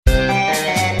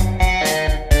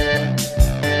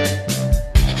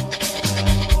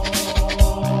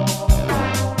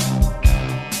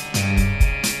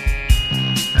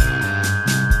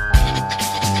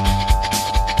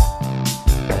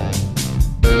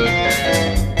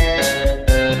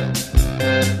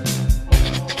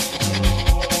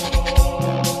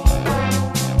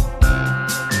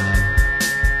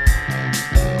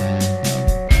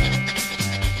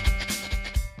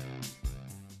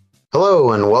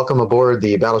welcome aboard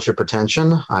the Battleship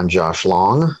Pretension. I'm Josh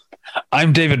Long.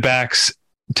 I'm David Bax.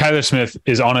 Tyler Smith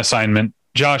is on assignment.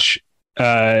 Josh,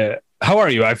 how are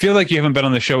you? I feel like you haven't been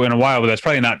on the show in a while, but that's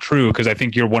probably not true because I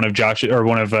think you're one of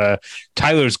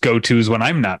Tyler's go-tos when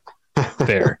I'm not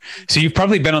there. So you've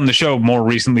probably been on the show more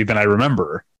recently than I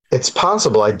remember. It's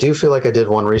possible. I do feel like I did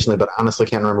one recently, but honestly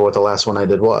can't remember what the last one I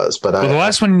did was. But the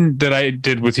last one that I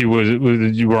did with you was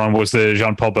the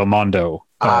Jean-Paul Belmondo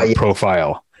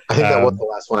profile. I think that was the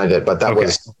last one I did, but that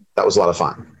was a lot of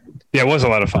fun. Yeah, it was a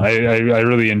lot of fun. I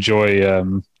really enjoy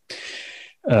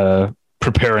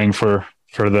preparing for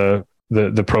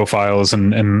the profiles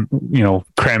and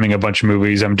cramming a bunch of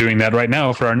movies. I'm doing that right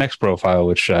now for our next profile,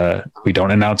 which we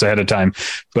don't announce ahead of time.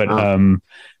 But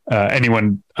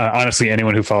anyone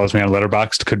who follows me on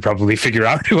Letterboxd could probably figure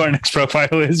out who our next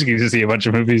profile is. You can just see a bunch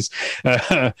of movies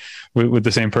with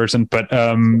the same person. But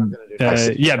the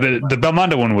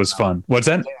Belmondo one was fun. What's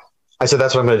that? I said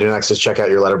that's what I'm going to do next is check out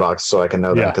your Letterboxd so I can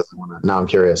know that because now I'm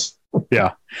curious.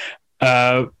 Yeah.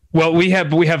 Well, we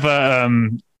have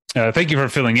thank you for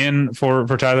filling in for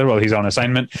Tyler while he's on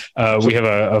assignment. We have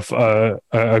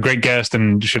a great guest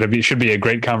and should be a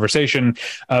great conversation.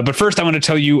 But first, I want to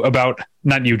tell you about,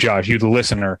 not you, Josh, you, the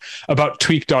listener, about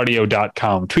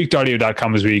tweakedaudio.com.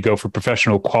 Tweakedaudio.com is where you go for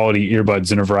professional quality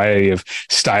earbuds in a variety of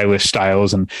stylish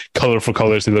styles and colorful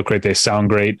colors. They look great. They sound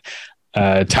great.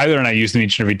 Tyler and I use them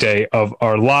each and every day of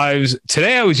our lives.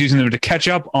 Today, I was using them to catch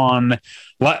up on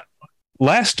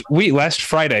last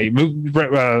Friday.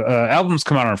 Albums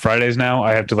come out on Fridays now.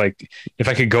 I have to if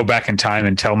I could go back in time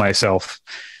and tell myself,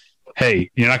 hey,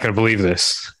 you're not going to believe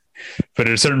this, but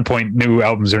at a certain point, new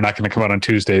albums are not going to come out on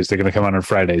Tuesdays. They're going to come out on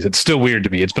Fridays. It's still weird to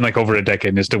me. It's been over a decade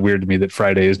and it's still weird to me that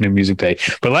Friday is New Music Day.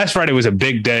 But last Friday was a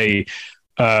big day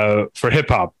for hip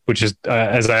hop, which is,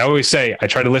 as I always say, I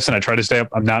try to listen. I try to stay up.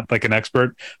 I'm not an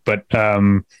expert, but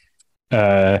I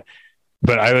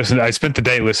spent the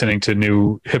day listening to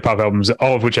new hip hop albums,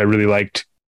 all of which I really liked.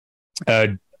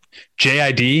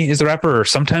 JID is the rapper, or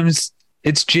sometimes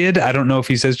it's Jid. I don't know if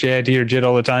he says JID or Jid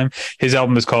all the time. His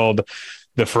album is called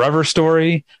The Forever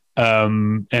Story.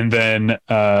 And then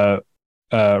Rock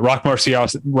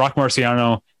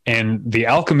Marciano and The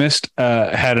Alchemist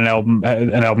had an album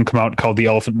come out called The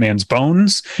Elephant Man's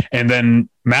Bones. And then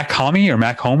Mac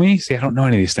Homie, see, I don't know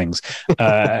any of these things,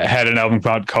 had an album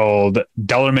come out called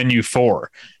Dollar Menu 4.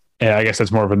 I guess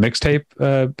that's more of a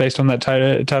mixtape based on that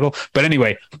title. But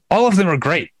anyway, all of them are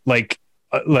great.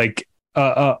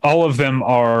 All of them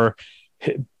are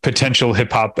potential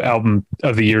hip hop album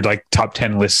of the year, top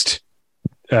 10 list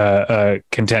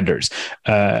contenders.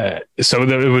 So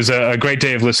it was a great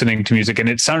day of listening to music, and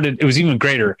it was even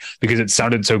greater because it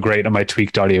sounded so great on my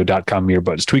tweakedaudio.com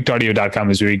earbuds. Tweakedaudio.com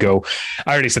is where you go.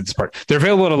 I already said this part. They're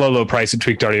available at a low price at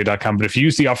tweakedaudio.com, but if you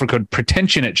use the offer code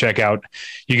pretension at checkout,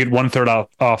 you get 1/3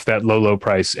 off that low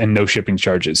price and no shipping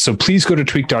charges. So please go to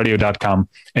tweakedaudio.com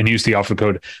and use the offer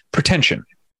code pretension.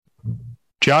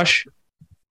 Josh,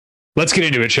 let's get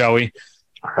into it, shall we?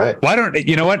 All right.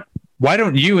 Why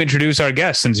don't you introduce our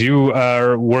guest since you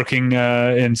are working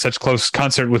in such close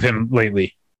concert with him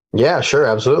lately? Yeah, sure.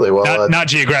 Absolutely. Well, not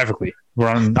geographically. We're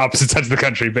on opposite sides of the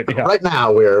country, but yeah. Right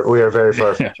now we are very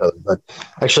far from each other. But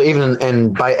actually,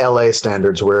 even by LA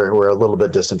standards, we're a little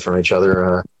bit distant from each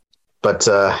other. But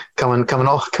coming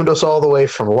to us all the way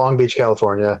from Long Beach,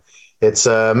 California, it's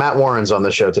Matt Warren's on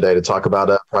the show today to talk about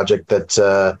a project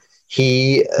that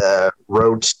he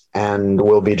wrote and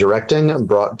will be directing,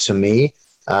 brought to me.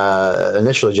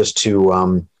 Initially just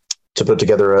to put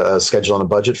together a schedule and a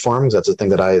budget for him, because that's a thing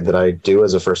that I do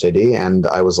as a first AD. And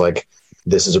I was like,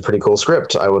 this is a pretty cool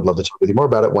script. I would love to talk with you more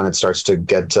about it when it starts to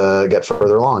get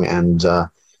further along. And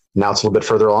now it's a little bit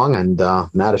further along. And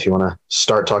Matt, if you want to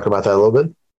start talking about that a little bit,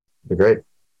 it'd be great.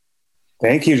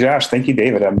 Thank you, Josh. Thank you,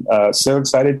 David. I'm so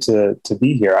excited to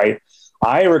be here.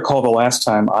 I recall the last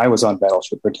time I was on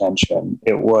Battleship Pretension.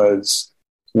 It was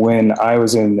when I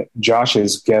was in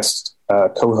Josh's guest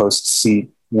co-host seat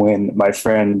when my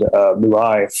friend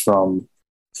Luai from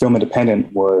Film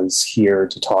Independent was here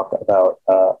to talk about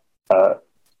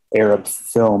Arab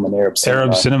film and Arab cinema.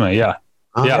 Arab cinema, yeah.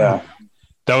 Oh, yeah.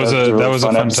 That was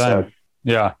a fun time.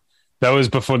 Yeah. That was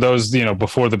before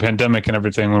the pandemic and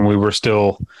everything, when we were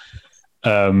still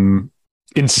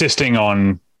insisting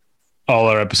on all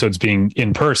our episodes being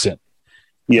in person.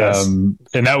 Yes.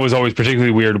 And that was always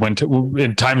particularly weird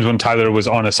in times when Tyler was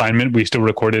on assignment, we still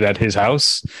recorded at his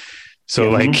house.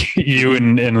 So you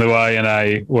and Luai and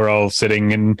I were all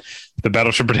sitting in the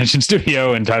Battleship Pretension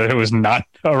studio and Tyler was not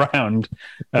around.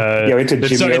 We had to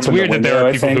Jimmy open the window,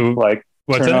 I think,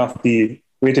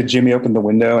 we had to Jimmy open the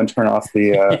window and turn off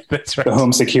the That's right. the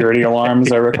home security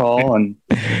alarms, I recall. And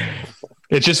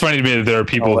It's just funny to me that there are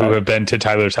people who have been to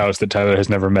Tyler's house that Tyler has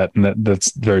never met, and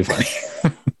that's very funny.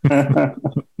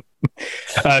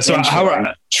 So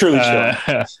truly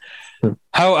how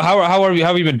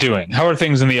have you been doing? How are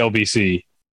things in the LBC,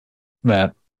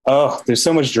 Matt? Oh, there's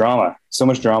so much drama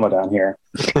down here.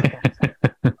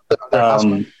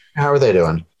 How are they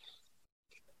doing?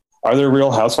 Are there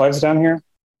Real Housewives down here?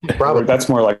 Probably. That's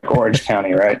more like Orange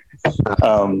County, right?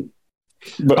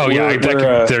 But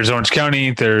there's Orange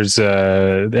County, there's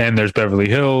Beverly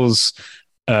Hills.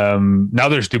 Now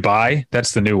there's Dubai.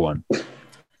 That's the new one.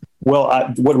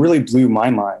 Well, what really blew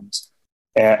my mind,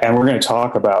 and we're going to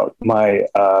talk about my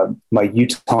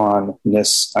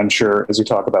Utah-ness, I'm sure, as we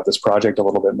talk about this project a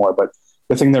little bit more. But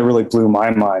the thing that really blew my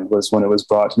mind was when it was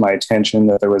brought to my attention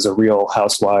that there was a Real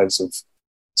Housewives of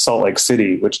Salt Lake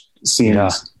City, which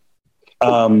seems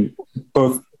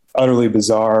both utterly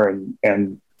bizarre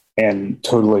and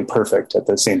totally perfect at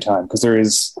the same time. Because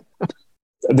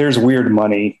there's weird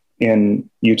money in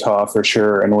Utah for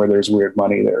sure, and where there's weird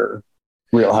money, there are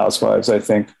Real Housewives, I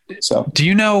think. So, do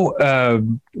you know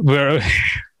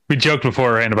we joked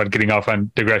beforehand about getting off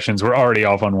on digressions. We're already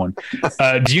off on one.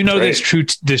 Do you know this True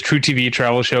TV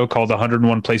travel show called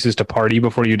 101 Places to Party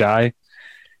Before You Die?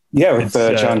 Yeah, with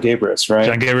John Gabris, right?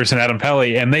 John Gabris and Adam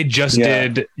Pally, and they just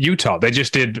did Utah. They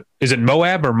just did. Is it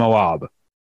Moab or Moab?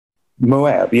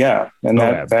 Moab, yeah, and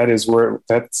Moab. that's where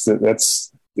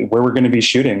we're going to be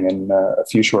shooting in a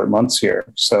few short months here.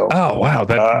 So, oh wow,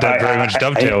 that very much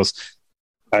dovetails.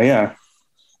 Yeah.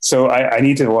 So I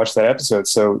need to watch that episode.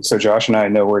 So Josh and I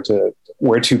know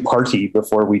where to party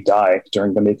before we die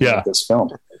during the making of this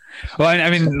film. Well, I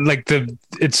mean,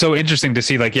 it's so interesting to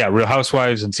see, Real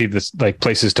Housewives and see this,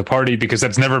 places to party, because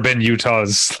that's never been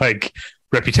Utah's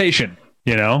reputation,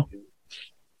 you know?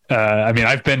 I mean,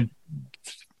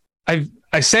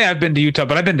 I say I've been to Utah,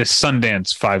 but I've been to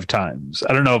Sundance 5 times.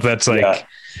 I don't know if that's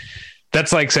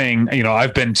that's like saying,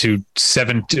 I've been to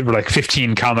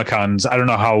 15 Comic-Cons. I don't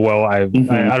know how well I don't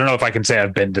know if I can say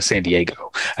I've been to San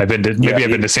Diego. I've been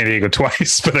to San Diego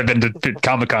twice, but I've been to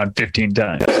Comic-Con 15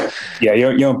 times. Yeah.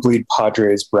 You don't bleed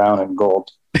Padres brown and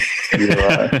gold.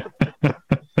 But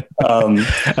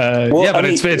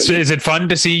is it fun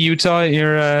to see Utah,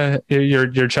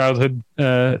 your childhood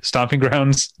stomping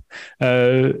grounds,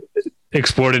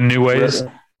 explored in new ways?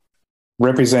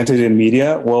 Represented in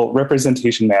media? Well,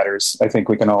 representation matters. I think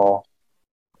we can all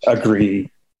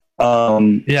agree.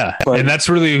 And that's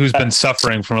really who's been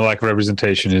suffering from a lack of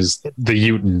representation is the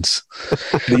Utahns.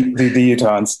 the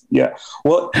Utahns. Yeah.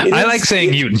 Well, I like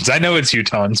saying Utahns. I know it's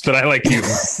Utahns, but I like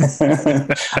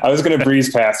Utahns. I was going to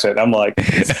breeze past it. I'm like,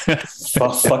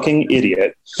 fucking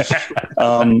idiot.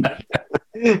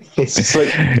 It's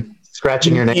like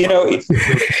scratching your name.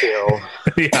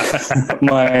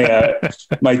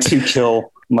 My two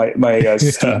kill, my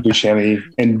Steve Buscemi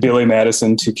and Billy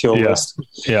Madison to kill list.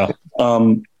 Yeah.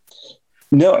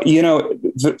 No,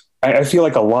 I feel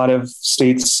like a lot of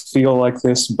states feel like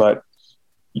this, but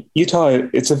Utah,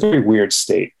 it's a very weird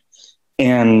state,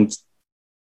 and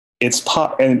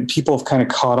and people have kind of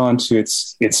caught on to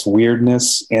its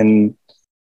weirdness in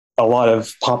a lot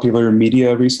of popular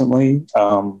media recently.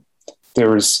 There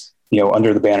was,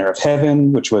 Under the Banner of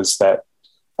Heaven, which was that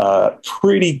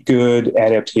pretty good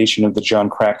adaptation of the John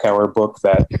Krakauer book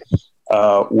that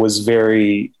was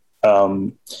very.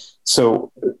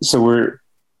 So we're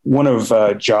one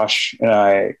of Josh and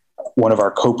I, one of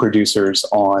our co-producers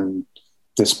on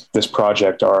this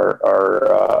project,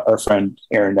 our friend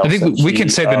Aaron Nelson. I think we can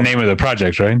say the name of the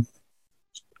project, right?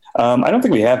 I don't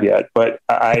think we have yet, but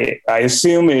I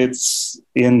assume it's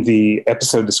in the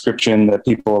episode description that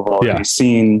people have already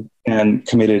seen and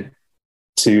committed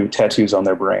to tattoos on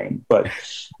their brain. But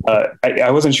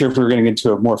I wasn't sure if we were going to get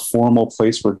into a more formal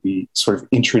place where we'd be sort of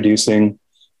introducing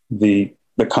the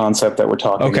concept that we're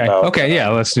talking about. Okay. Yeah.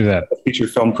 Let's do that. A feature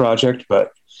film project.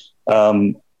 But I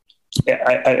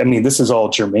mean, this is all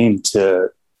germane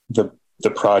to the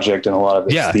project and a lot of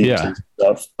its themes and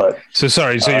stuff. But so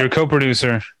you're a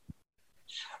co-producer.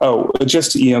 Oh,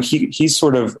 just, he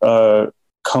sort of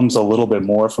comes a little bit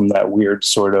more from that weird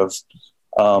sort of,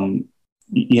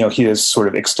 he has sort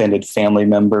of extended family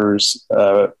members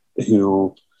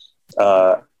who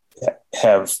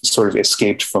have sort of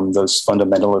escaped from those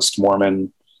fundamentalist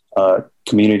Mormon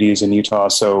communities in Utah.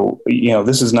 So,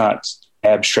 this is not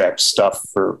abstract stuff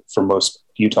for most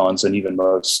Utahns and even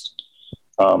most,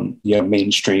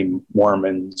 mainstream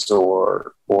Mormons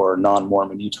or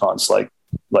non-Mormon Utahns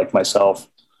like myself.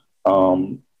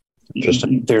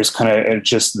 There's kind of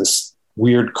just this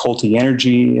weird culty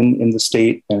energy in the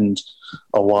state, and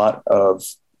a lot of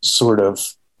sort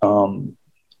of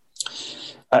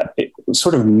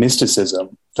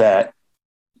mysticism that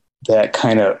that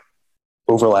kind of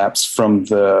overlaps from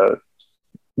the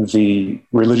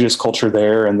religious culture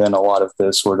there, and then a lot of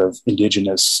the sort of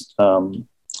indigenous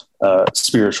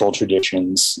spiritual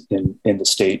traditions in the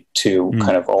state too,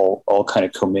 kind of all kind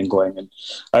of commingling. And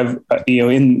I've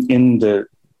in the,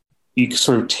 you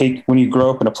sort of take, when you grow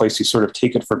up in a place, you sort of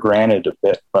take it for granted a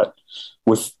bit, but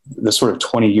with the sort of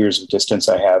 20 years of distance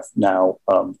I have now,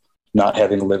 not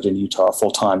having lived in Utah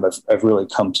full time, I've really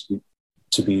come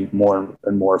to be more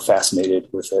and more fascinated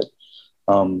with it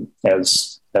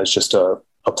as just a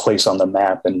place on the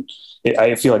map. And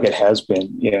I feel like it has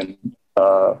been in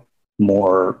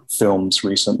more films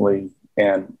recently,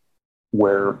 and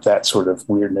where that sort of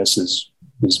weirdness is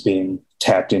being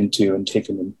tapped into and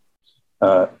taken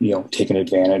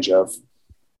advantage of.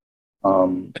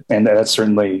 And that's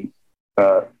certainly,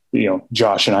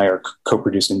 Josh and I are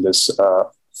co-producing this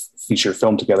feature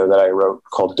film together that I wrote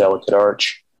called Delicate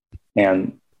Arch.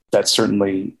 And that's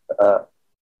certainly, part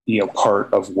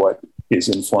of what is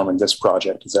informing this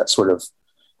project, is that sort of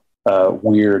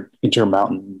weird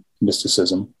intermountain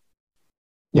mysticism.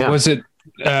 Yeah. Was it,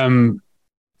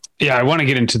 I want to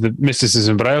get into the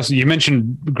mysticism, but you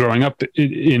mentioned growing up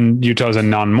in Utah as a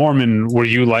non-Mormon. Were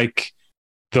you like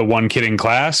the one kid in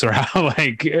class, or how,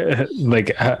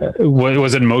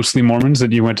 was it mostly Mormons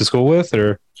that you went to school with,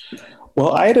 or?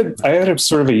 Well, I had a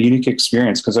sort of a unique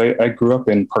experience because I grew up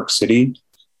in Park City,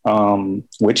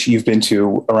 which you've been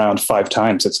to around 5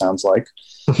 times, it sounds like.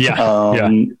 Yeah.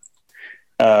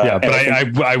 But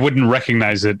I wouldn't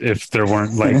recognize it if there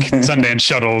weren't like Sundance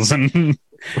shuttles and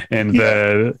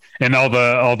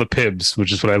all the PIBs,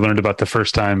 which is what I learned about the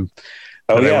first time.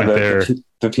 I went there.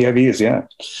 The PIBs, yeah.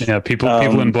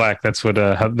 People in black. That's what.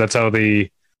 That's how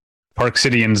the Park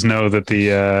Cityans know that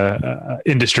the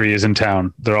industry is in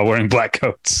town. They're all wearing black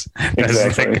coats.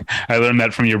 Exactly. I learned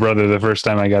that from your brother the first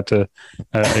time I went to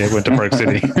Park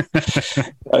City.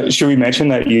 Should we mention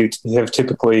that you have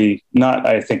typically, not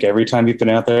I think every time you've been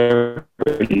out there,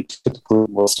 but you typically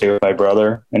will stay with my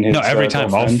brother and his. No, every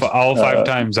time, all 5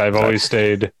 times I've always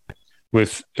stayed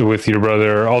with your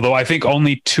brother. Although I think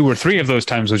only 2 or 3 of those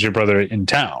times was your brother in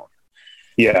town.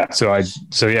 Yeah. I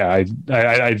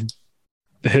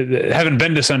haven't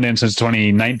been to Sundance since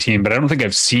 2019, but I don't think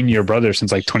I've seen your brother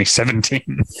since like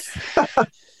 2017.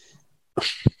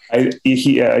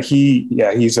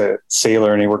 He's a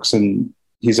sailor and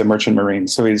he's a merchant marine.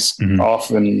 So he's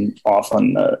often off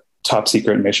on top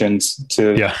secret missions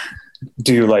to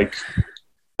do like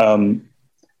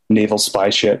naval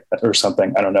spy shit or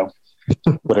something. I don't know,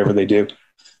 whatever they do.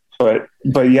 But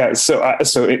yeah,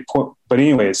 but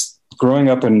anyways, growing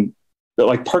up in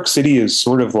like Park City is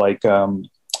sort of like, not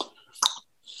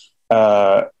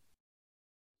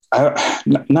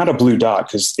a blue dot,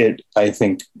 because I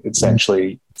think it's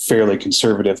actually fairly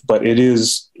conservative, but it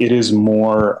is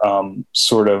more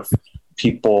sort of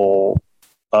people.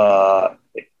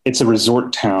 It's a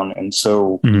resort town, and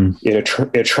so it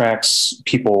attracts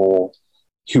people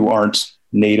who aren't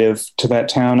native to that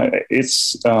town.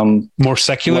 It's more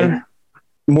secular.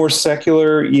 More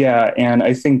secular, yeah, and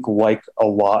I think like a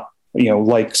lot,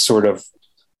 like sort of,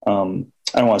 I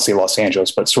don't want to say Los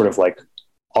Angeles, but sort of like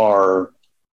our,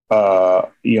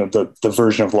 the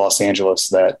version of Los Angeles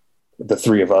that the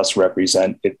 3 of us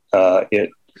represent. It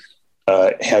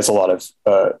has a lot of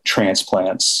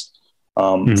transplants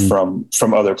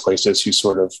from other places who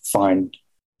sort of find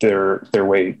their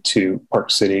way to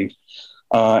Park City,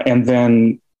 and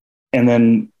then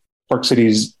Park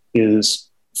City is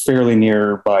fairly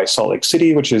nearby Salt Lake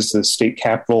City, which is the state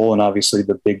capital, and obviously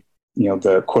the big,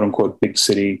 the quote unquote big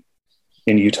city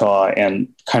in Utah. And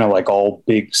kind of like all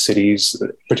big cities,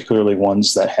 particularly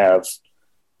ones that have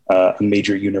a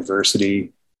major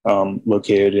university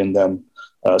located in them,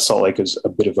 Salt Lake is a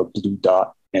bit of a blue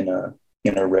dot in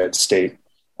a red state.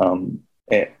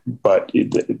 But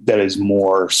that is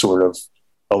more sort of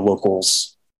a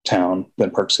locals town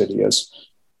than Park City is.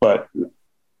 But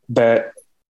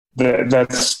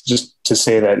that's just to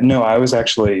say that, no, I would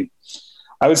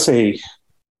say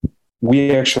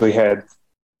we actually had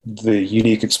the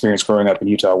unique experience growing up in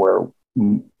Utah where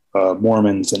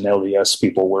Mormons and LDS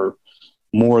people were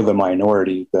more the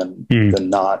minority than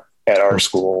not at our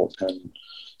school and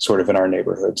sort of in our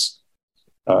neighborhoods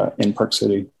in Park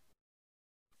City.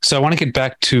 So I want to get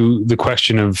back to the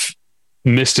question of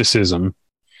mysticism.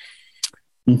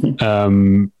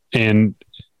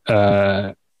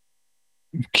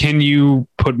 Can you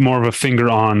put more of a finger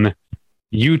on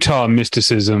Utah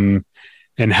mysticism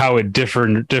and how it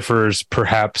differs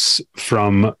perhaps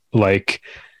from like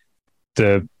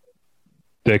the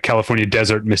California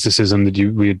desert mysticism that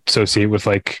we associate with,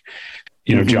 like,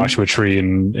 Joshua Tree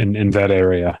and that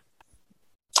area?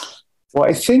 Well,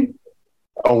 I think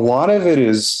a lot of it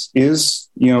is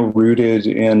rooted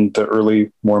in the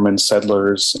early Mormon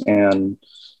settlers and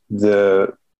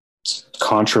the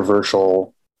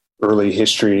controversial early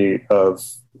history of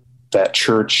that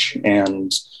church,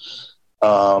 and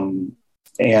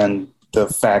the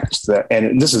fact that,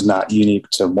 and this is not unique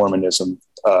to Mormonism.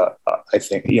 I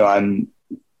think, I'm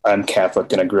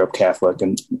Catholic and I grew up Catholic,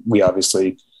 and we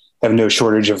obviously have no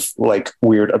shortage of like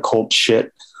weird occult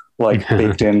shit like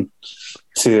baked in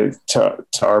to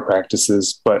our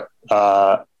practices. But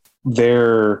the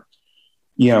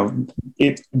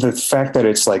fact that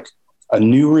it's like a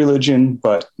new religion,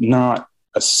 but not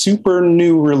a super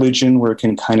new religion where it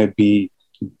can kind of be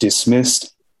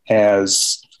dismissed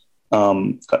as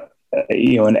an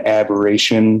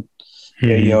aberration.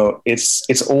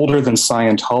 It's older than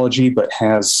Scientology, but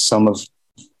has some of,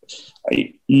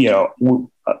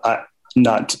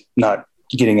 not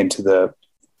getting into the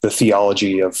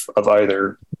theology of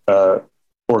either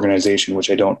organization,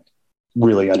 which I don't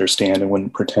really understand and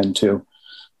wouldn't pretend to,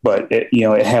 but it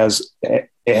has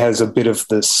a bit of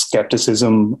the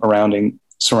skepticism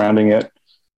surrounding it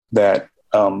that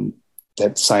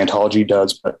Scientology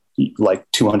does, but like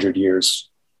 200 years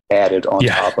added on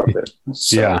top of it.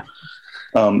 So,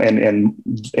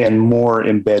 and more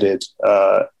embedded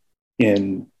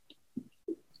in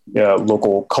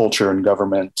local culture and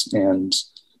government, and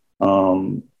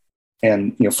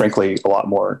frankly, a lot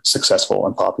more successful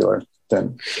and popular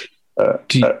than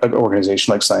an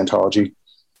organization like Scientology.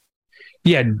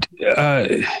 Yeah.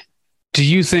 Do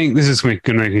you think this is going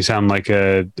to make me sound like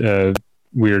a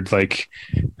weird, like,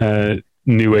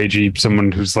 new agey,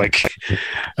 someone who's like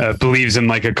believes in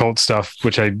like occult stuff,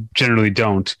 which I generally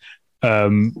don't.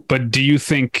 But do you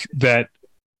think that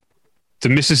the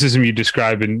mysticism you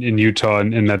describe in Utah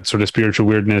and that sort of spiritual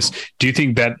weirdness, do you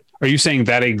think that, are you saying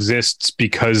that exists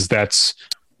because that's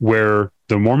where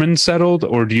the Mormons settled,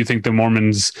 or do you think the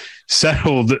Mormons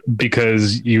settled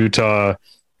because Utah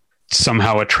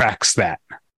somehow attracts that?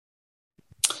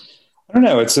 I don't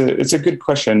know. It's a good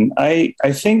question. I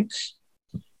think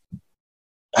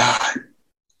I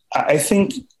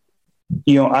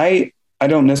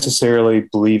don't necessarily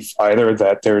believe either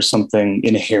that there's something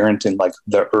inherent in like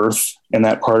the earth in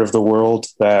that part of the world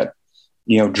that,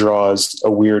 draws a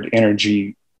weird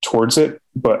energy towards it.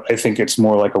 But I think it's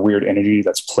more like a weird energy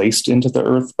that's placed into the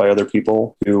earth by other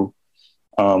people who,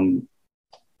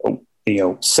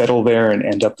 settle there and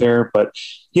end up there. But,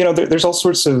 there's all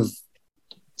sorts of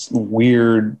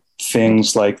weird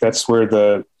things, like that's where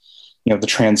the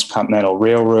Transcontinental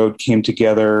Railroad came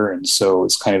together. And so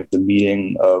it's kind of the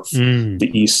meeting of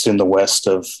the East and the West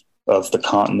of the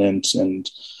continent, and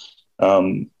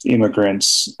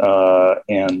immigrants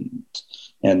and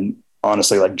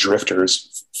honestly, like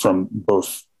drifters from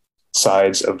both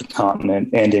sides of the continent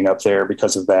ending up there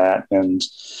because of that. And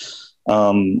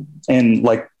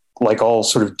like all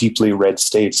sort of deeply red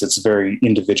states, it's very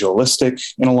individualistic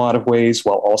in a lot of ways,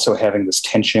 while also having this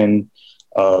tension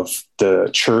of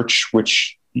the church,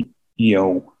 which,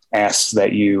 asks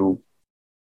that you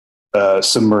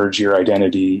submerge your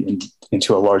identity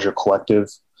into a larger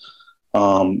collective.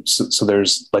 So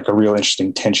there's like a real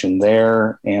interesting tension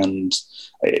there. And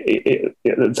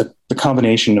the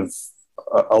combination of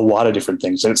a lot of different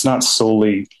things, and it's not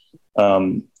solely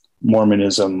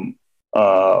Mormonism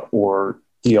or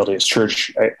the LDS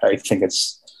Church. I think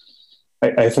it's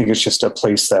just a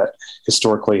place that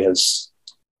historically has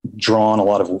drawn a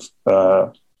lot of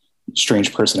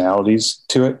strange personalities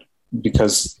to it,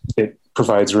 because it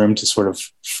provides room to sort of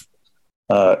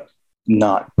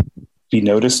not be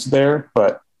noticed there,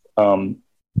 but then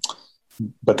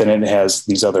it has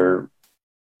these other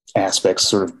aspects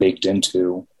sort of baked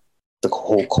into the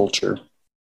whole culture.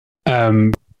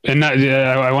 And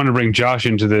I want to bring Josh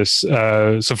into this.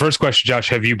 So first question, Josh,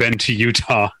 have you been to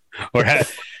Utah, or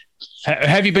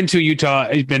have you been to Utah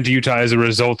as a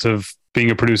result of being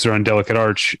a producer on Delicate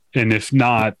Arch? And if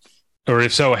not, or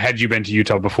if so, had you been to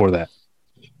Utah before that?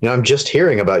 I'm just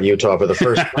hearing about Utah for the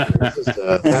first time.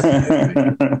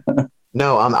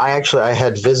 No, I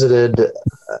had visited.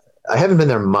 I haven't been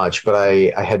there much, but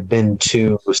I had been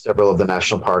to several of the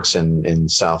national parks in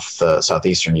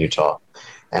southeastern Utah,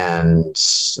 and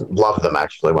loved them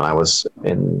actually when I was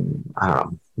in,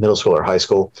 middle school or high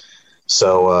school.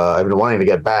 So I've been wanting to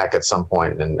get back at some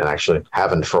point, and actually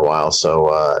haven't for a while.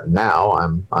 So now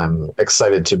I'm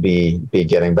excited to be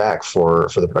getting back for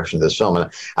the production of this film.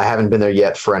 And I haven't been there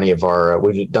yet for any of our.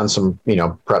 We've done some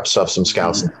prep stuff, some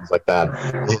scouts and things like that. I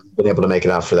haven't been able to make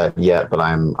it out for that yet, but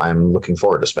I'm looking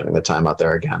forward to spending the time out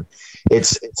there again.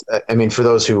 I mean, for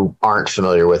those who aren't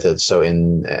familiar with it, so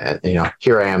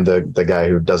here I am, the guy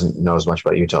who doesn't know as much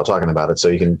about Utah talking about it. So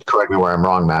you can correct me where I'm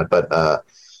wrong, Matt. But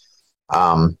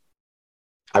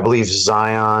I believe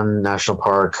Zion National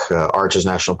Park, Arches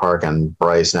National Park, and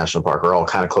Bryce National Park are all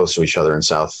kind of close to each other in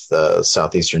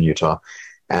southeastern Utah,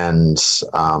 and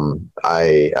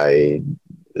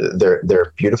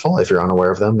they're beautiful if you're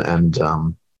unaware of them and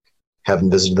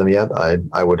haven't visited them yet.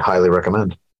 I would highly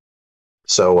recommend.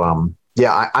 So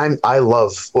I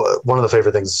love one of my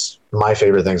favorite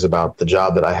things about the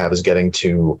job that I have is getting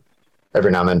to every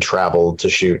now and then travel to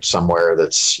shoot somewhere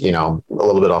that's, a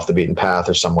little bit off the beaten path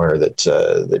or somewhere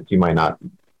that you might not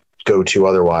go to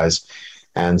otherwise.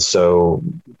 And so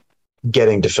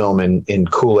getting to film in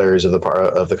cool areas of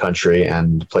the country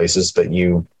and places that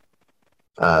you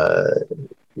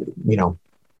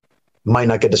might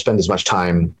not get to spend as much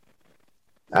time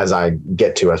as I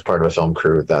get to as part of a film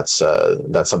crew. That's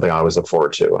something I always look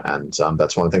forward to. And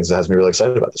that's one of the things that has me really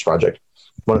excited about this project.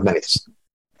 One of many.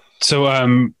 So,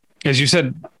 as you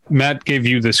said, Matt gave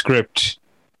you the script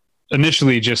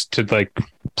initially just to like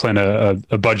plan a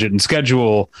budget and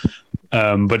schedule.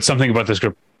 But something about the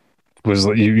script was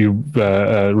you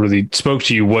really spoke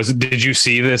to you. Did you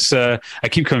see this? I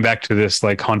keep coming back to this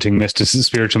like haunting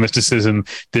spiritual mysticism.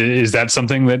 Is that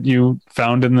something that you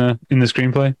found in the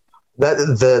screenplay?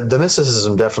 That the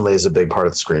mysticism definitely is a big part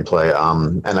of the screenplay.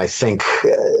 And I think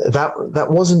that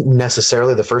wasn't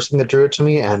necessarily the first thing that drew it to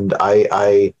me. And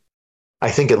I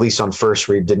think at least on first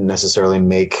read didn't necessarily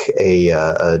make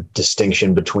a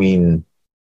distinction between,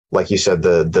 like you said,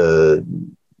 the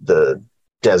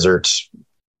desert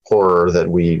horror that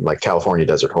we like, California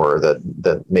desert horror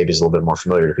that maybe is a little bit more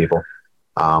familiar to people,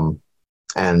 and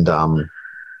the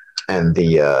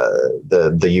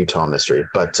Utah mystery.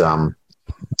 But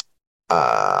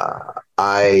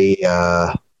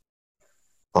I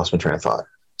lost my train of thought.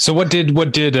 So what did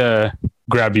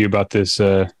grab you about this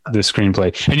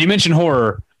screenplay? And you mentioned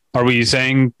horror. Are we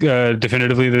saying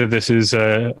definitively that this is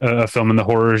a film in the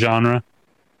horror genre?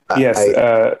 Yes.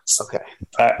 Okay.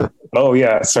 Oh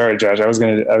yeah. Sorry, Josh. I was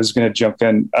gonna jump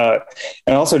in.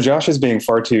 And also, Josh is being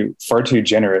far too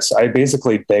generous. I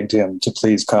basically begged him to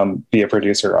please come be a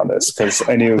producer on this because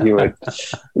I knew he would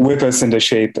whip us into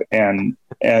shape and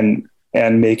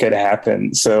make it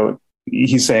happen. So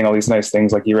he's saying all these nice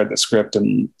things, like he read the script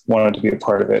and wanted to be a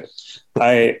part of it.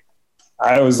 I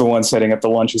was the one setting up the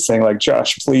lunch and saying like,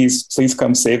 Josh, please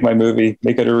come save my movie,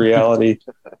 make it a reality.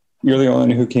 You're the only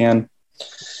one who can.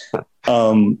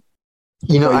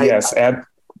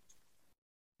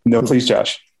 Please,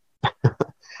 Josh.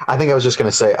 I think I was just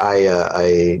going to say,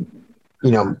 I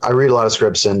read a lot of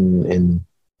scripts in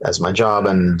as my job,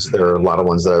 and there are a lot of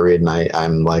ones that I read, and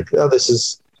I'm like, oh, this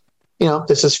is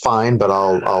fine, but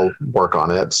I'll work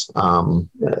on it.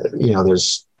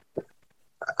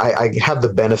 I have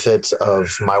the benefit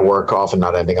of my work often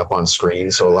not ending up on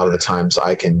screen. So a lot of the times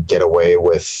I can get away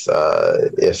with,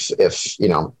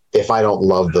 if I don't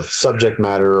love the subject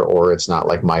matter or it's not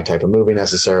like my type of movie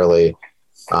necessarily,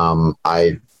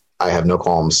 I have no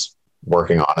qualms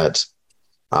working on it.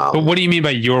 But what do you mean by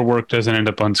your work doesn't end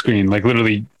up on screen? Like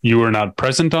literally you are not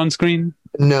present on screen?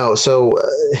 No. So,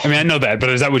 I mean, I know that, but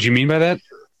is that what you mean by that?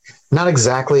 Not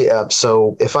exactly.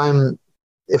 So if I'm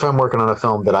working on a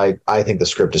film that I think the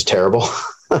script is terrible,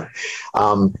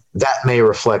 that may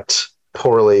reflect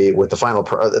poorly with the final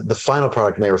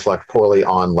product may reflect poorly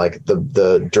on like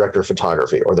the director of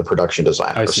photography or the production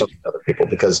designer or some other people,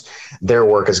 because their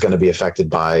work is going to be affected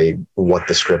by what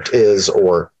the script is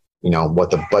or, what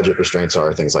the budget restraints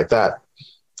are, things like that.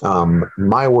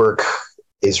 My work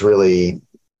is really,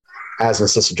 as an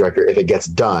assistant director, if it gets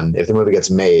done, if the movie gets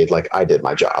made, like I did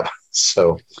my job.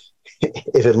 So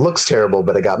if it looks terrible,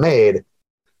 but it got made,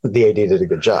 the AD did a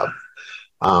good job.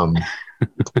 But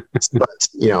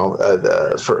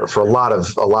for a lot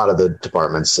of the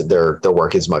departments, their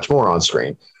work is much more on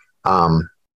screen.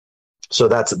 So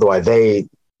that's why they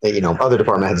other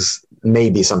department heads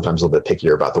may be sometimes a little bit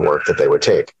pickier about the work that they would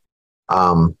take.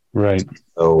 Right.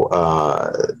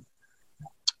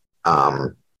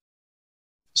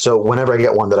 So whenever I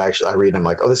get one that I read, I'm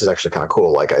like, oh, this is actually kind of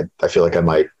cool. Like I feel like I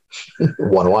might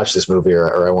want to watch this movie,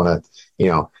 or I want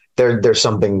to, there's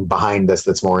something behind this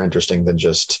that's more interesting than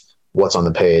just what's on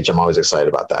the page. I'm always excited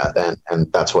about that. And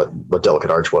that's what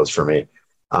Delicate Arch was for me.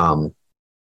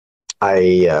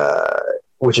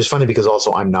 Which is funny because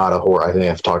also I'm not a horror. I think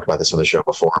I've talked about this on the show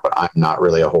before, but I'm not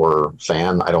really a horror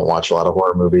fan. I don't watch a lot of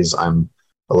horror movies. I'm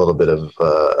a little bit of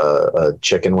a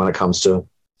chicken when it comes to,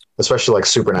 especially like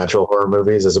supernatural horror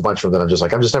movies. There's a bunch of them that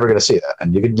I'm just never going to see that.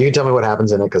 And you can tell me what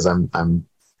happens in it, because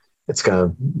it's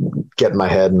gonna get in my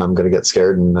head, and I'm gonna get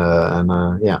scared, and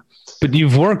yeah. But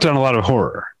you've worked on a lot of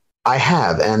horror. I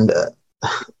have, and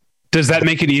does that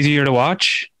make it easier to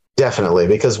watch? Definitely,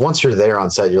 because once you're there on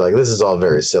set, you're like, this is all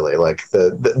very silly. Like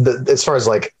the as far as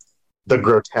like the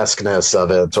grotesqueness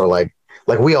of it, or like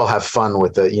we all have fun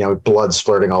with the, blood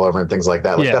splurting all over and things like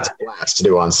that. Like that's a blast to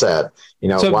do on set.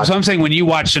 So I'm saying, when you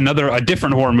watched a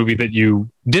different horror movie that you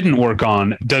didn't work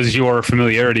on, does your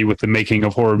familiarity with the making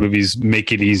of horror movies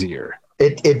make it easier?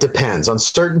 It depends on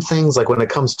certain things. Like when it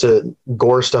comes to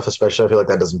gore stuff, especially, I feel like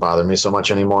that doesn't bother me so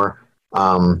much anymore.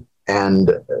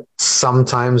 And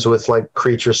sometimes with like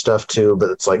creature stuff too, but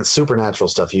it's like supernatural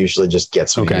stuff usually just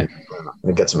gets me. Okay.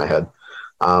 It gets in my head.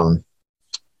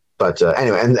 But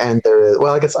anyway, and there is,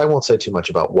 well, I guess I won't say too much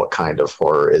about what kind of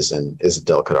horror is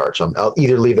Delicate Arch. I'll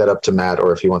either leave that up to Matt,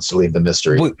 or if he wants to leave the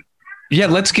mystery. Well, yeah,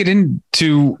 let's get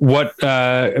into what,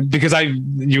 because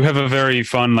you have a very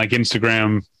fun like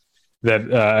Instagram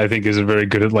that I think is very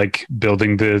good at like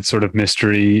building the sort of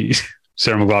mystery,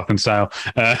 Sarah McLachlan style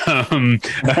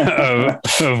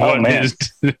of what is.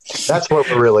 That's what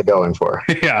we're really going for.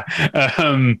 Yeah.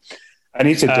 I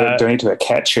need to donate to a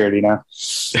cat charity now.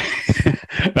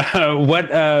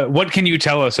 What can you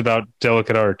tell us about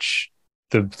Delicate Arch,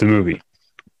 the movie?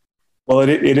 Well,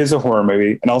 it is a horror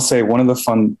movie, and I'll say one of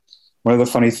the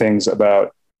funny things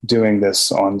about doing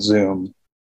this on Zoom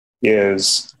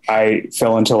is I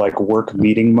fell into like work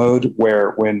meeting mode,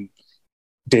 where when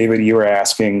David, you were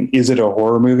asking, is it a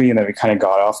horror movie? And then we kind of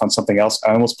got off on something else.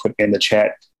 I almost put in the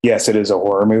chat, yes, it is a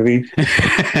horror movie.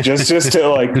 just to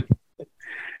like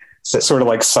sort of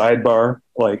like sidebar,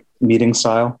 like meeting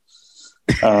style.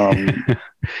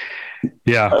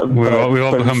 Yeah, we've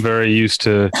all become very used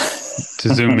to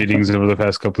Zoom meetings over the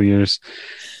past couple of years.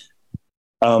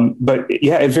 But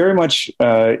yeah, it very much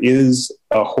is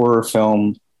a horror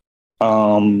film,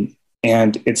 and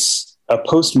it's a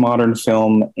postmodern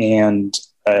film and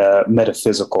a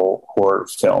metaphysical horror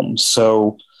film.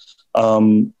 So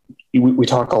we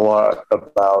talk a lot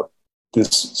about this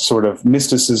sort of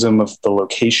mysticism of the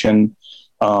location,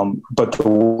 but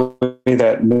the way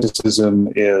that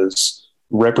mysticism is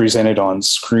represented on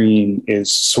screen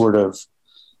is sort of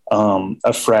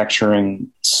a fracturing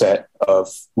set of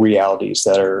realities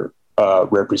that are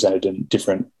represented in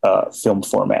different film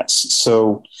formats.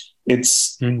 So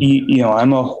it's, I'm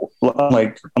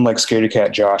like Scaredy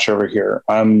Cat Josh over here.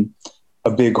 I'm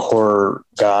a big horror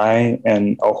guy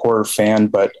and a horror fan,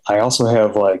 but I also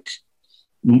have like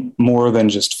more than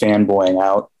just fanboying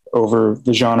out over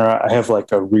the genre. I have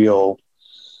like a real,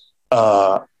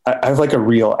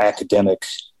 academic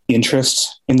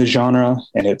interest in the genre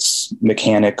and its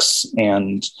mechanics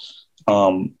and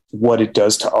what it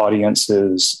does to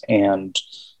audiences and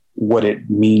what it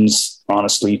means,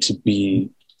 honestly, to be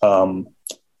an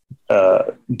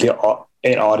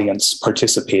audience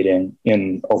participating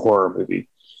in a horror movie.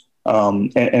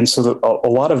 And so a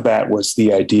lot of that was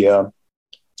the idea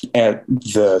at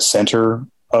the center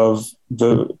of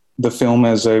the film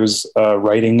as I was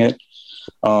writing it,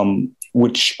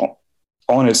 which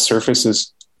on its surface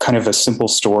is kind of a simple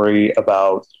story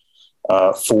about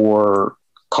 4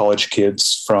 college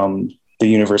kids from the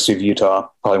University of Utah.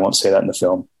 Probably won't say that in the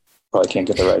film. Probably can't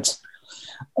get the rights.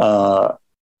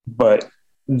 But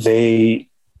they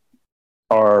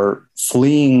are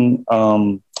fleeing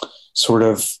sort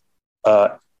of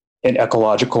an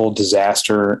ecological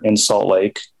disaster in Salt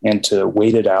Lake, and to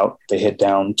wait it out, they head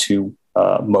down to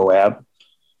Moab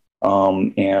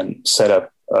and set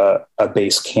up a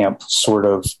base camp sort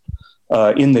of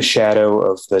in the shadow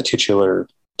of the titular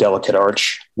Delicate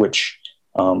Arch, which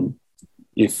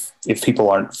if people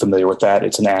aren't familiar with that,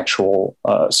 it's an actual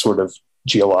sort of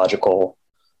geological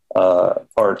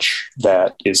arch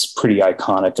that is pretty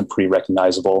iconic and pretty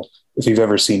recognizable. If you've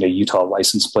ever seen a Utah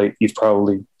license plate, you've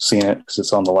probably seen it because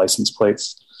it's on the license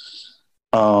plates.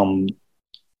 And,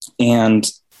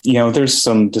 there's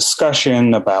some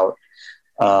discussion about,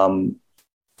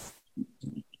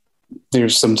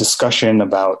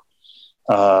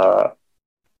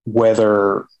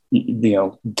 whether,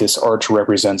 this arch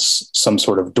represents some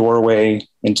sort of doorway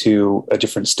into a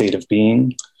different state of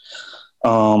being.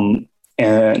 And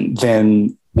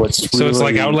then so it's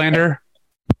like Outlander?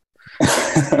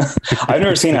 I've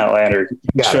never seen Outlander.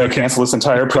 Should I cancel this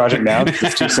entire project now?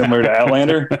 It's too similar to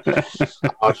Outlander.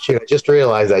 Oh shoot! I just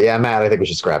realized that. Yeah, Matt, I think we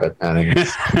should scrap it. I think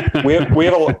we have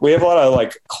a lot of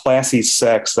like classy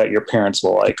sex that your parents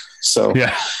will like. So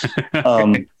yeah.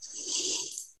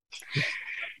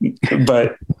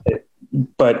 But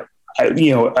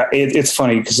it's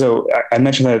funny because so I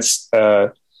mentioned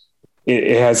that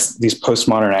it has these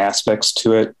postmodern aspects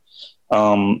to it,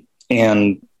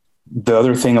 and the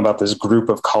other thing about this group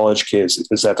of college kids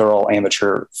is that they're all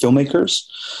amateur filmmakers.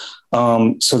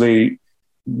 So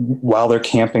while they're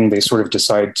camping, they sort of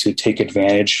decide to take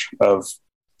advantage of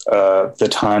the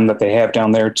time that they have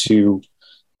down there to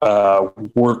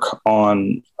work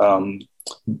on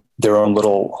their own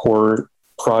little horror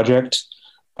project.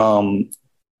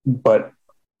 But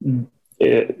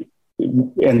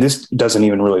and this doesn't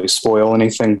even really spoil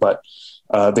anything, but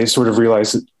they sort of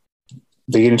realize that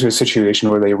they get into a situation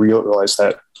where they realize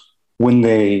that when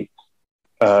they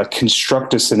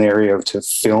construct a scenario to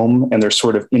film and they're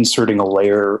sort of inserting a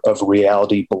layer of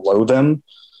reality below them,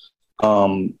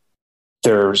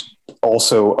 there's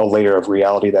also a layer of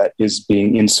reality that is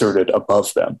being inserted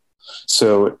above them.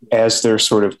 So as they're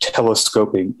sort of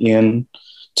telescoping in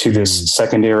to this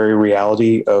secondary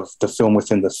reality of the film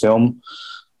within the film,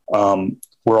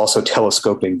 we're also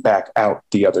telescoping back out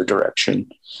the other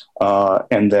direction.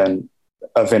 And then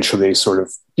eventually they sort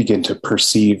of begin to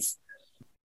perceive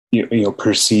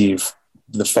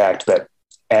the fact that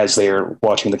as they're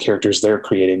watching the characters they're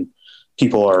creating,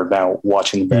 people are now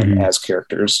watching them as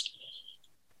characters.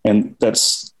 And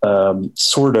that's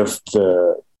sort of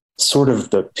the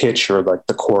pitch, or like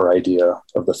the core idea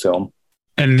of the film.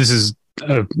 And this is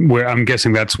where I'm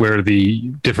guessing that's where the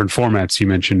different formats you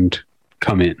mentioned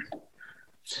come in.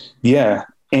 Yeah.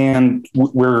 And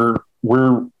we're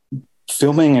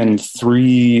filming in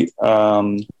 3D,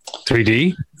 not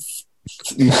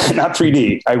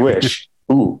 3D. I wish.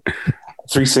 Ooh,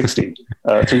 360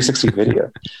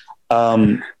 video.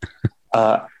 I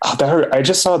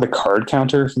just saw the card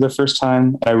counter for the first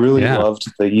time. I really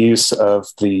loved the use of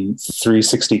the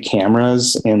 360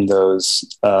 cameras in those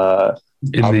Abu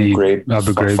Ghraib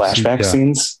flashback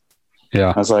scenes.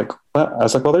 Yeah, I was like, well,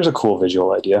 there's a cool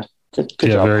visual idea. Good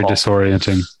job, very Paul.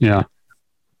 Disorienting. Yeah.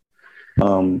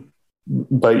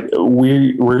 But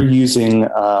we're using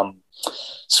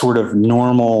sort of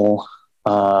normal.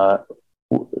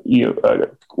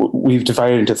 We've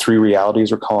divided into 3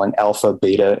 realities. We're calling alpha,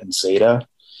 beta, and zeta.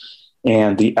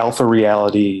 And the alpha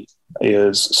reality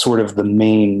is sort of the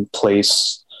main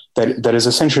place that is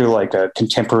essentially like a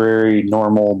contemporary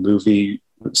normal movie,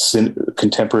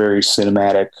 contemporary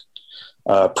cinematic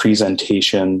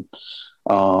presentation,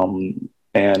 and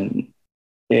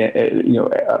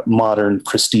modern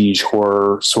prestige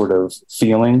horror sort of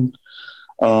feeling.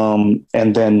 And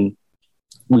then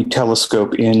we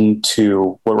telescope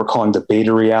into what we're calling the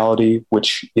beta reality,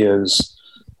 which is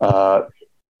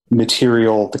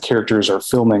material the characters are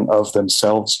filming of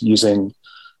themselves using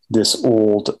this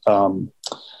old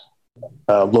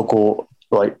local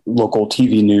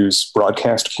TV news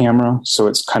broadcast camera. So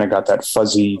it's kind of got that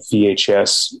fuzzy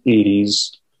VHS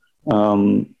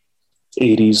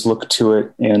 80s look to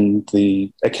it in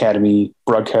the Academy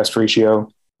broadcast ratio.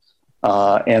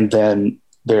 And then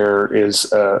there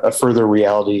is a further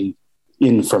reality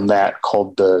in from that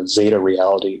called the zeta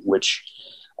reality, which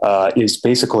is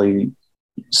basically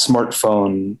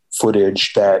smartphone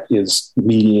footage that is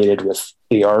mediated with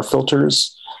AR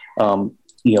filters.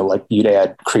 Like you'd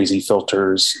add crazy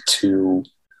filters to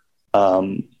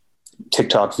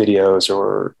TikTok videos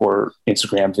or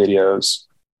Instagram videos,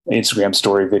 Instagram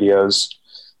story videos.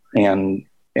 And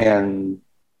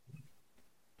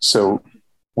so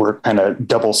we're kind of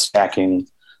double stacking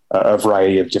a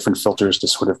variety of different filters to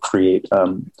sort of create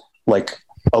like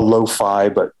a lo-fi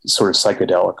but sort of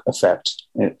psychedelic effect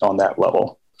on that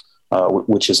level,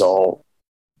 which is all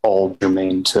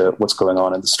germane to what's going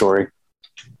on in the story.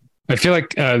 I feel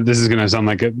like this is going to sound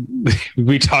like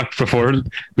we talked before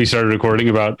we started recording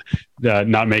about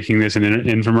not making this an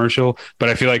infomercial, but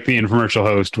I feel like the infomercial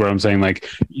host where I'm saying like,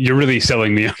 you're really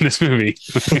selling me on this movie.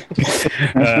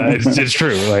 It's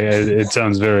true. Like it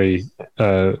sounds very,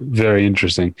 very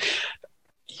interesting.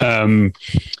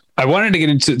 I wanted to get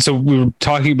into, so we were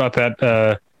talking about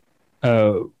that.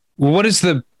 What is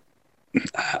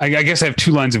I guess I have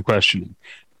 2 lines of questioning.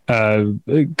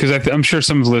 Because I'm sure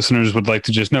some of the listeners would like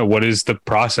to just know, what is the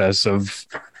process of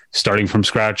starting from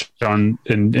scratch on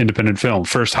an independent film?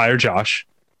 First, hire Josh.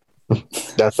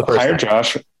 That's the first hire thing.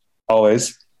 Josh,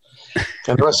 always.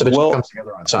 And the rest of it just comes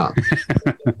together on its own.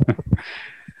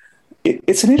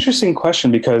 It's an interesting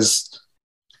question because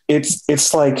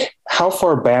it's like, how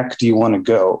far back do you want to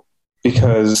go?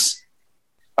 Because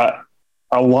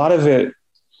a lot of it,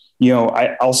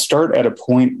 I'll start at a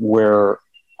point where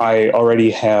I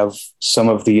already have some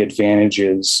of the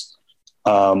advantages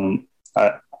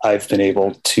I've been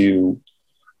able to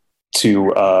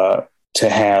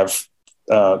have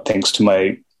thanks to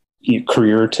my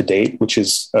career to date, which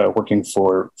is working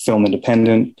for Film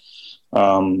Independent,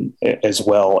 as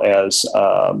well as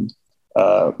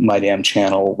My Damn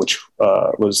Channel, which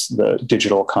was the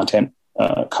digital content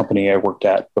company I worked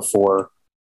at before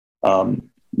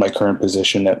my current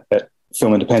position at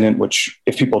Film Independent, which,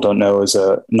 if people don't know, is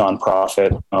a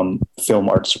nonprofit film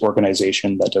arts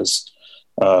organization that does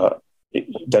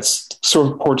that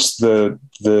supports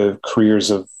the careers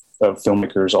of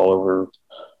filmmakers all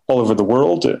over the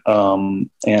world,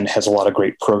 and has a lot of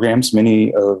great programs,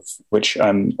 many of which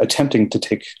I'm attempting to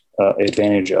take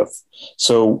advantage of.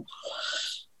 So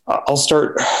I'll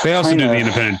start. They also do the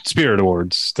Independent Spirit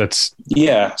Awards. That's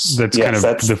kind of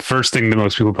the first thing that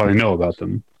most people probably know about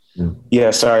them.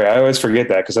 Yeah, sorry, I always forget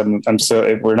that because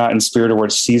we're not in Spirit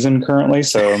Awards season currently,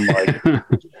 so I'm like,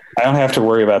 I don't have to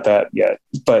worry about that yet.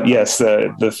 But yes,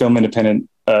 the Film Independent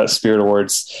Spirit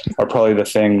Awards are probably the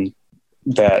thing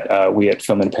that we at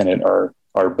Film Independent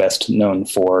are best known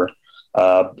for,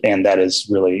 and that is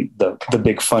really the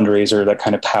big fundraiser that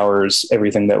kind of powers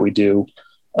everything that we do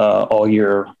all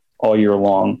year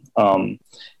long.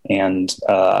 And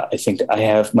I think I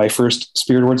have my first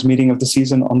Spirit Awards meeting of the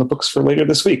season on the books for later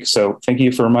this week. So thank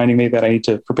you for reminding me that I need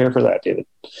to prepare for that, David.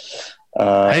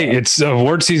 Hey, it's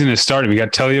award season has started. We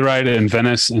got Telluride and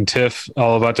Venice and TIFF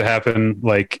all about to happen.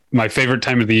 Like, my favorite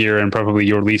time of the year, and probably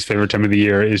your least favorite time of the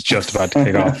year, is just about to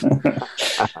kick off.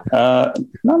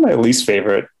 Not my least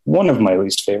favorite. One of my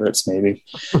least favorites, maybe.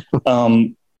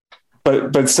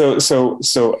 But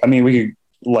so I mean, we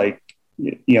could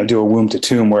do a womb to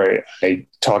tomb where I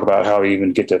talk about how I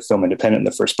even get to Film Independent in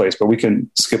the first place, but we can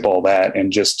skip all that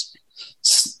and just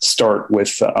start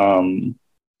with,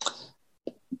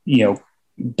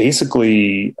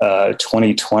 basically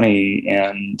 2020.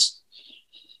 And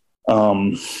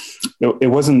it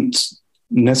wasn't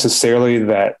necessarily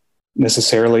that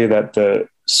the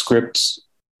script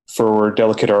for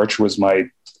Delicate Arch was my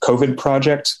COVID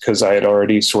project, because I had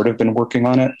already sort of been working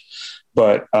on it.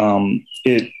 But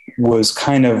it was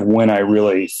kind of when I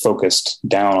really focused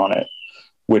down on it,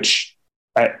 which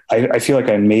I feel like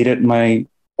I made it my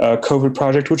COVID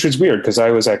project, which is weird because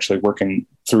I was actually working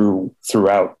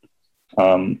throughout,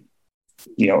 early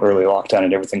lockdown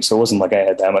and everything. So it wasn't like I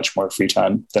had that much more free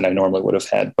time than I normally would have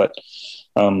had. But,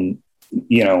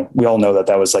 we all know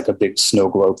that was like a big snow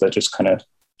globe that just kind of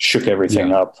shook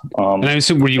everything up. And I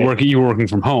assume you were working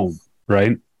from home,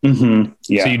 right? Mm-hmm.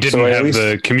 Yeah. So you didn't have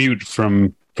the commute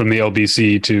from the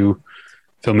LBC to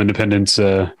Film Independent's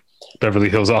Beverly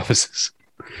Hills offices.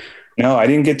 No, I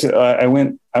didn't get to. I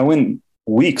went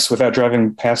weeks without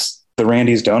driving past the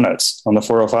Randy's Donuts on the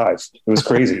 405. It was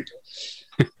crazy.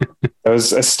 That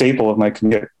was a staple of my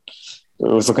commute.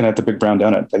 I was looking at the Big Brown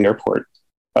Donut by the airport.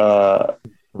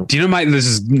 Do you know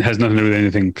this has nothing to do with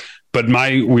anything, but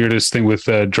my weirdest thing with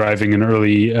driving in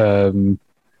early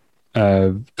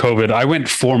COVID, I went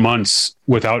 4 months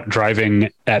without driving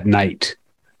at night.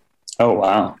 Oh,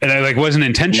 wow. And I wasn't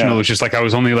intentional. Yeah. It was just I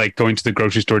was only going to the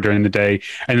grocery store during the day.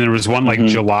 And there was one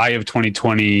July of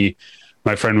 2020,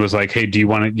 my friend was like, hey,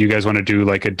 you guys want to do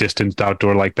a distanced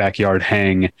outdoor backyard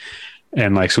hang?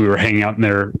 And so we were hanging out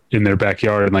in their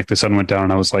backyard, and the sun went down,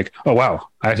 and I was like, oh wow,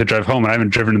 I have to drive home, and I haven't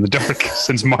driven in the dark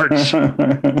since March.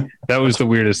 That was the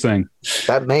weirdest thing.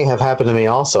 That may have happened to me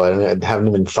also. I haven't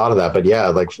even thought of that, but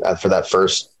yeah, for that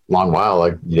first long while,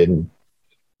 you didn't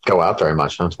go out very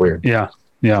much. That's weird. Yeah.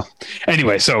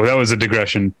 Anyway, so that was a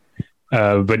digression.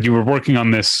 But you were working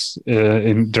on this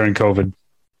during COVID.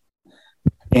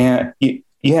 And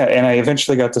yeah, and I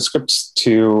eventually got the scripts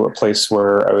to a place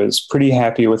where I was pretty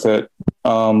happy with it.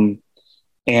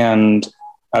 And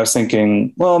I was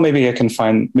thinking, well, maybe I can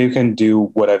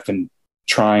do what I've been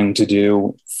trying to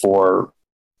do for,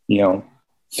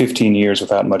 15 years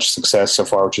without much success so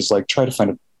far, which is try to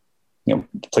find a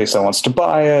place that wants to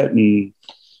buy it and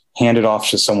hand it off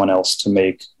to someone else to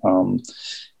make. And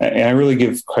I really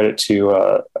give credit to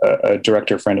a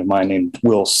director friend of mine named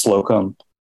Will Slocum,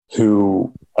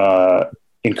 who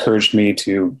encouraged me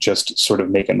to just sort of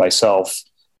make it myself.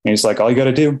 And he's like, all you got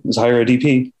to do is hire a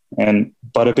DP, and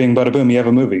bada bing, bada boom, you have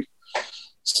a movie.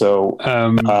 So,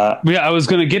 I was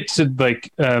going to get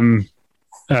to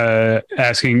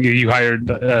asking you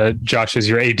hired Josh as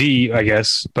your AD, I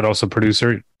guess, but also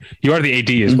producer. You are the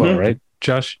AD as well, right,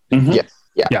 Josh? Mm-hmm.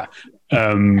 Yeah.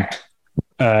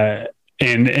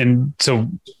 And so,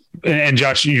 and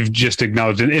Josh, you've just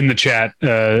acknowledged in the chat,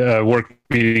 work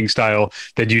meeting style,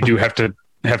 that you do have to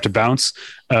bounce.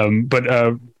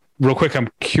 But real quick, I'm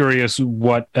curious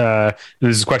what, this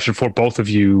is a question for both of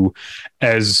you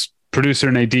as producer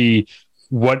and AD,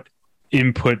 what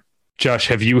input, Josh,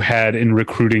 have you had in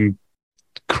recruiting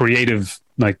creative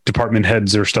department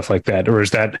heads or stuff like that? Or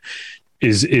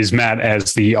is Matt,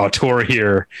 as the auteur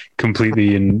here,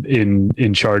 completely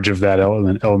in charge of that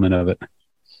element of it?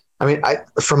 I mean,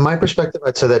 from my perspective,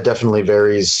 I'd say that definitely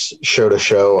varies show to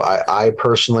show. I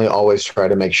personally always try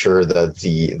to make sure that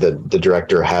the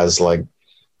director has like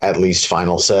at least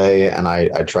final say, and I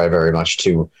try very much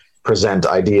to present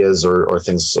ideas or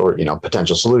things, or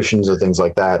potential solutions or things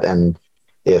like that. And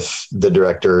if the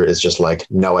director is just like,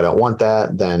 no, I don't want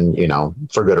that, then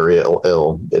for good or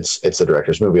ill, it's the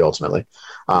director's movie ultimately.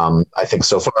 I think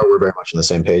so far we're very much on the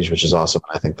same page, which is awesome.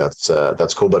 I think that's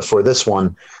cool. But for this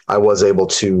one, I was able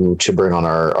to bring on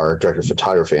our director of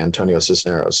photography, Antonio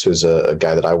Cisneros, who's a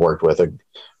guy that I worked with, a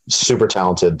super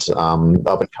talented,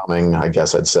 up and coming, I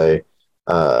guess I'd say,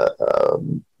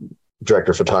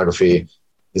 director of photography.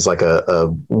 He's like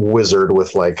a wizard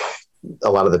with like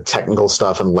a lot of the technical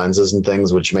stuff and lenses and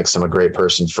things, which makes him a great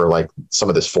person for like some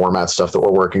of this format stuff that we're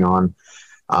working on.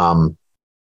 But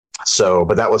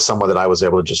that was someone that I was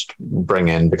able to just bring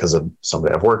in because of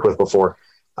somebody I've worked with before.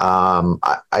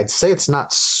 I'd say it's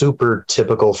not super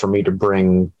typical for me to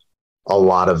bring a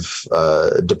lot of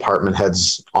department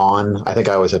heads on. I think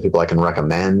I always have people I can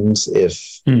recommend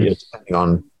depending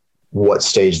on what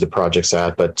stage the project's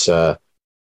at. But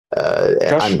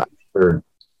I'm sure,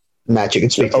 Matt, you can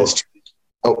speak to this.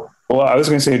 Oh, well, I was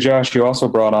going to say, Josh, you also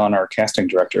brought on our casting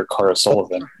director, Cara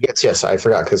Sullivan. Yes, I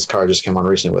forgot because Cara just came on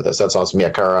recently with us. That's awesome. Yeah,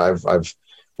 Cara, I've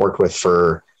worked with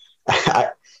for.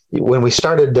 When we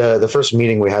started the first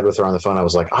meeting we had with her on the phone, I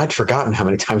was like, I'd forgotten how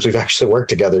many times we've actually worked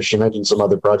together. She mentioned some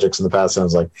other projects in the past, and I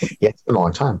was like, yeah, it's been a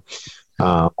long time.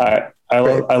 I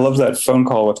love that phone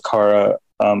call with Cara.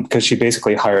 Because she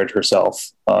basically hired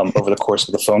herself over the course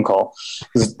of the phone call.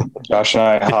 Josh and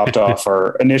I hopped off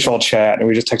our initial chat and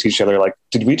we just texted each other like,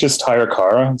 did we just hire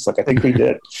Cara? It's like, I think we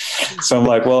did. So I'm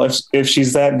like, well, if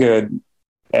she's that good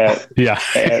at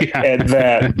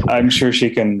that, I'm sure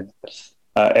she can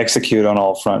execute on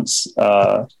all fronts.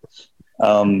 We're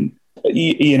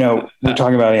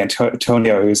talking about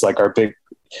Antonio, who's like our big.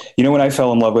 When I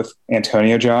fell in love with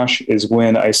Antonio, Josh, is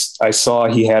when I saw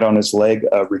he had on his leg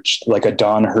like a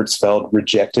Don Hertzfeldt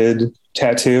rejected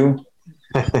tattoo.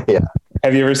 Yeah.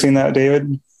 Have you ever seen that,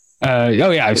 David?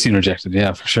 Yeah, I've seen rejected.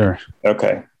 Yeah, for sure.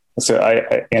 Okay. So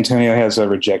Antonio has a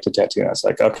rejected tattoo. And I was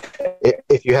like, okay.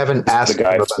 If you haven't asked the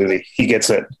guy, he gets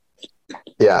it.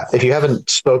 Yeah. If you haven't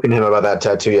spoken to him about that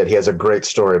tattoo yet, he has a great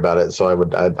story about it. So I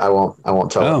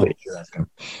won't tell him. That you ask him.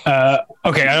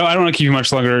 Okay. I don't want to keep you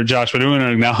much longer, Josh, but I want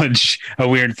to acknowledge a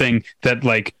weird thing that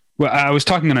I was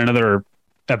talking on another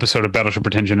episode of Battleship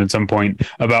Pretension at some point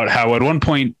about how at one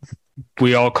point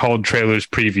we all called trailers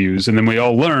previews, and then we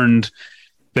all learned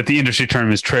that the industry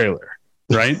term is trailer,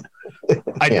 right?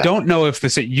 I don't know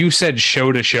if you said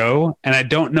show to show, and I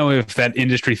don't know if that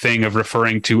industry thing of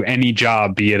referring to any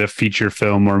job, be it a feature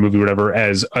film or a movie, or whatever,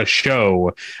 as a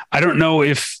show. I don't know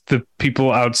if the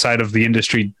people outside of the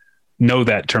industry know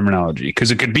that terminology, because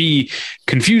it could be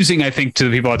confusing, I think, to the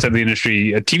people outside the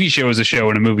industry. A TV show is a show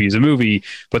and a movie is a movie,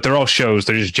 but they're all shows.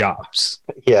 They're just jobs.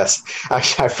 Yes.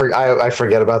 Actually, I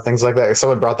forget about things like that.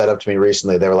 Someone brought that up to me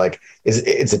recently. They were like,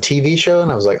 it's a TV show?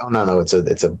 And I was like, oh, no, it's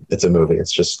a movie.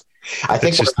 It's just, I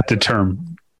think it's just the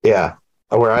term. Yeah.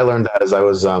 Where I learned that is I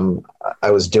was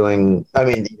doing,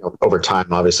 over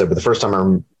time, obviously, but the first time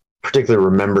I particularly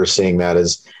remember seeing that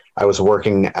is I was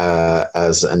working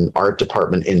as an art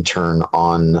department intern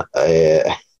on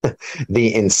the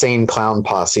Insane Clown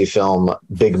Posse film,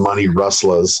 Big Money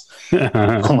Rustlers.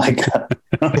 Oh my God.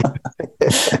 I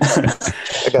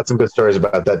got some good stories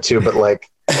about that too, but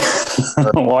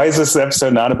why is this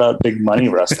episode not about Big Money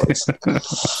Rustlers?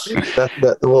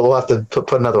 We'll have to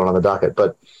put another one on the docket,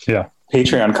 but yeah,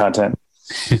 Patreon content.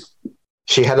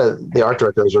 She had the art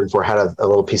director I was working for had a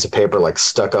little piece of paper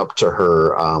stuck up to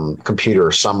her computer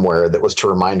somewhere that was to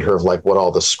remind her of what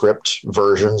all the script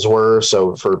versions were.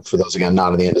 So for those, again,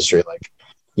 not in the industry,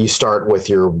 you start with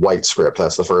your white script.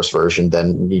 That's the first version.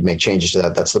 Then you make changes to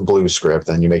that. That's the blue script.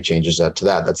 Then you make changes to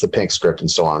that. That's the pink script,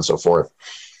 and so on and so forth.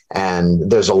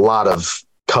 And there's a lot of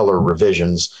color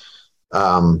revisions.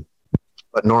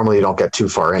 But normally you don't get too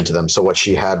far into them. So what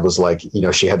she had was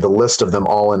she had the list of them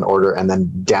all in order, and then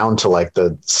down to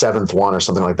the seventh one or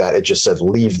something like that, it just said,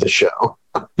 leave the show.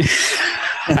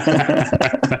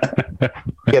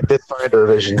 Get this far into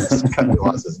revisions, cut your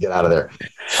losses, get out of there.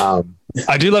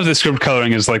 I do love the script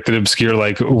coloring is that obscure,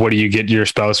 what do you get your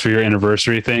spouse for your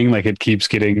anniversary thing? It keeps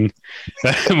getting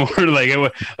more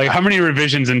how many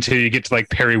revisions until you get to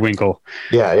Periwinkle?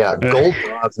 Yeah.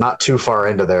 Goldenrod's not too far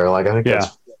into there. I think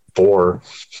that's 4.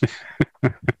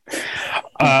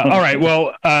 All right.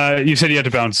 Well, you said you had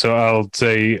to bounce, so I'll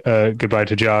say goodbye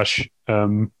to Josh.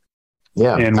 And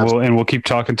we'll keep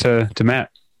talking to Matt.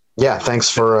 Yeah, thanks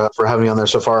for having me on there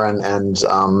so far, and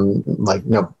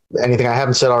anything I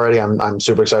haven't said already, I'm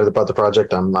super excited about the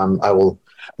project. I will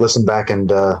listen back and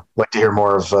like to hear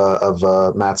more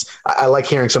of Matt's. I like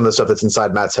hearing some of the stuff that's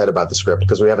inside Matt's head about the script,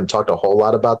 because we haven't talked a whole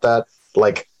lot about that.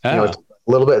 Like, a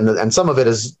little bit, and some of it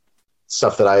is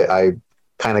stuff that I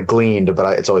kind of gleaned,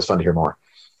 but it's always fun to hear more.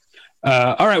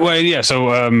 All right. Well, yeah.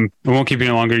 So we won't keep you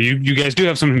any longer. You guys do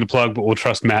have something to plug, but we'll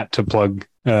trust Matt to plug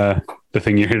the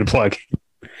thing you're here to plug.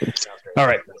 All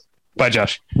right. Bye,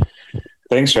 Josh.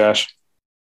 Thanks, Josh.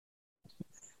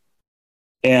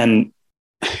 And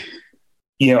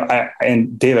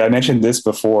and David, I mentioned this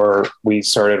before we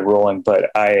started rolling,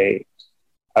 but I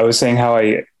was saying how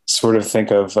I sort of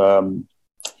think of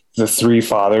the three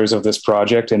fathers of this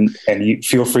project, and you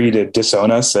feel free to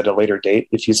disown us at a later date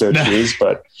if you so choose.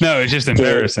 But no, it's just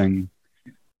embarrassing.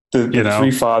 The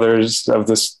three fathers of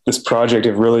this project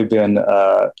have really been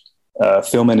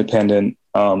Film Independent,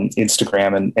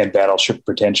 Instagram, and Battleship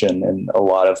Pretension, and a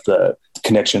lot of the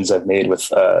connections I've made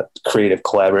with creative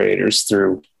collaborators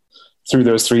through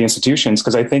those three institutions.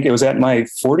 Because I think it was at my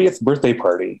 40th birthday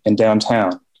party in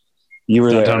downtown. You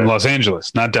were downtown there. Los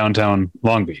Angeles, not downtown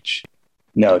Long Beach.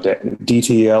 No,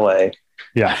 DTLA.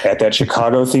 Yeah, at that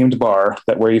Chicago themed bar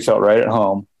where you felt right at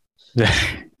home.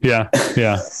 yeah.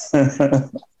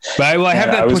 But I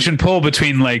have that push and pull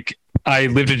between, like, I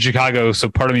lived in Chicago, so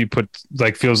part of me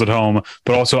feels at home,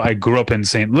 but also I grew up in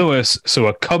St. Louis, so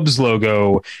a Cubs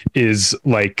logo is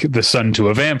like the sun to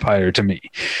a vampire to me.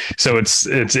 So it's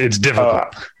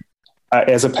difficult.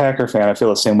 As a Packer fan, I feel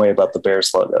the same way about the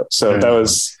Bears logo. So that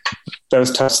was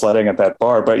tough sledding at that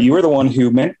bar. But you were the one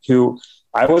who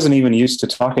I wasn't even used to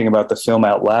talking about the film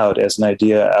out loud as an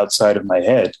idea outside of my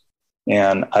head.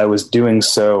 And I was doing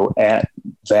so at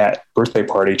that birthday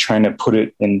party, trying to put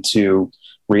it into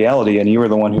reality. And you were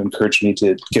the one who encouraged me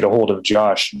to get a hold of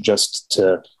Josh just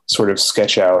to sort of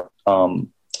sketch out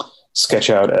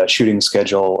a shooting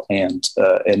schedule and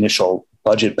initial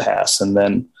budget pass. And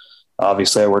then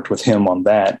obviously I worked with him on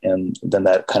that. And then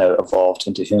that kind of evolved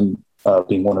into him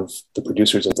being one of the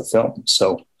producers of the film.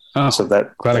 So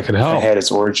that glad I could help. Had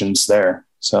its origins there.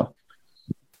 So,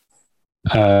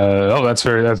 that's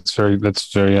very, I feel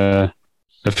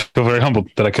very humbled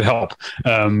that I could help.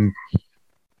 The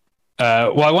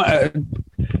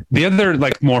other,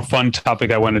 like, more fun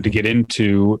topic I wanted to get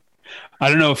into, I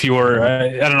don't know if you were, I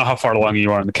don't know how far along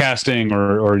you are in the casting,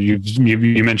 or you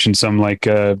mentioned some, like,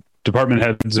 department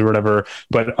heads or whatever,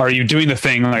 but are you doing the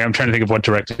thing, like, I'm trying to think of what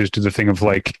directors do the thing of,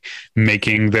 like,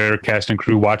 making their cast and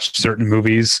crew watch certain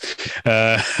movies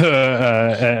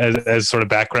as sort of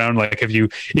background? Like, if you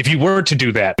were to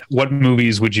do that, what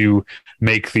movies would you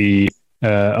make the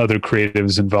other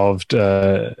creatives involved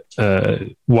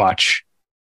watch?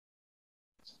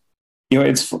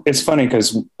 It's funny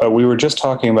because we were just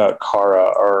talking about Kara,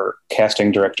 our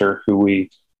casting director, who we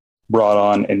brought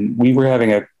on, and we were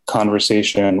having a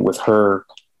conversation with her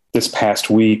this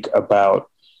past week about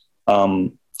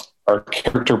our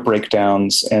character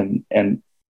breakdowns and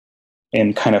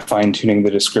kind of fine tuning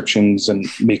the descriptions and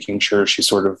making sure she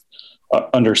sort of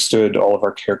understood all of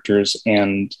our characters.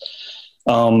 And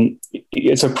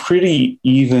it's a pretty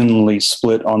evenly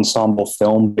split ensemble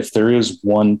film. If there is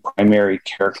one primary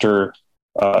character,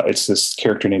 it's this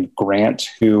character named Grant,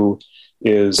 who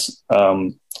is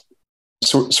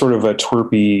sort of a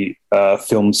twerpy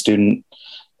film student.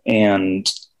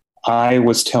 And I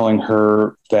was telling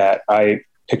her that I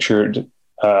pictured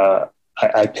that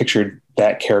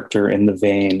character in the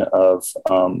vein of,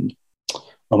 oh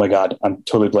my God, I'm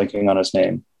totally blanking on his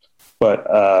name,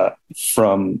 but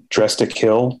from Dressed to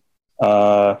Kill,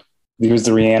 he was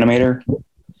the Reanimator.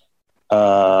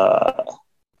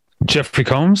 Jeffrey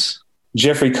Combs?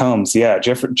 Jeffrey Combs, yeah.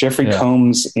 Jeffrey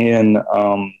Combs in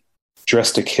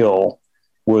Dressed to Kill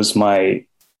was my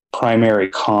primary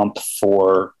comp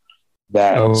for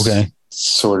that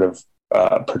sort of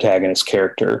protagonist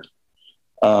character.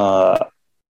 And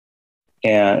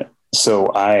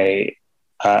so I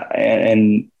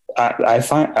found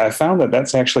that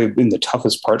that's actually been the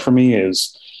toughest part for me,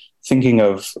 is thinking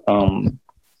of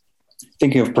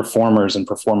performers and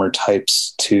performer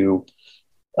types to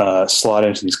slot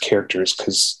into these characters,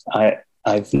 because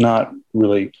I've not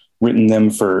really written them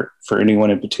for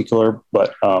anyone in particular,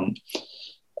 but I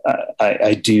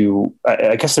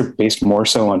guess they're based more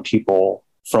so on people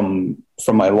from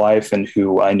my life and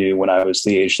who I knew when I was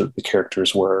the age that the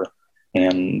characters were,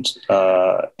 and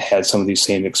had some of these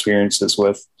same experiences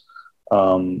with.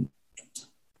 But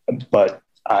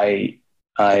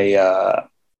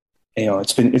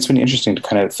it's been interesting to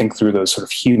kind of think through those sort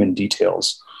of human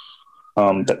details.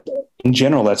 That in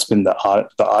general, that's been the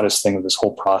oddest thing of this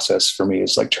whole process for me,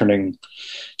 is like turning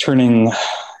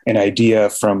an idea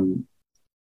from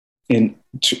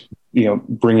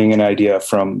bringing an idea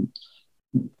from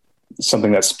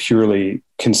something that's purely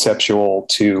conceptual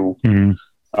to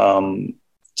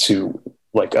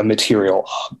like a material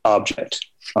object.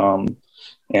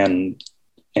 And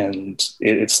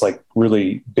it's like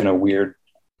really been a weird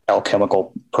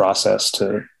alchemical process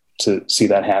to see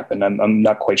that happen. I'm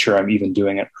not quite sure I'm even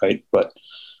doing it right, but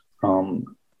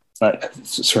I've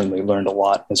certainly learned a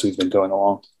lot as we've been going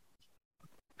along.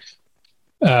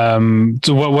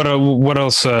 So what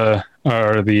else are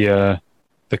the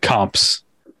comps,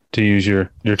 to use your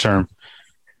term?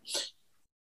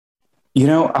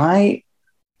 I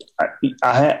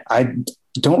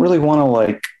don't really want to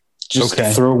like just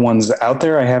throw ones out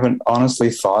there I haven't honestly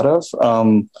thought of.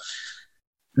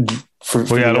 For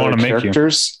I don't want to make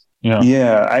characters.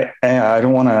 Yeah. I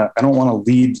don't want to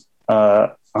lead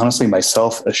honestly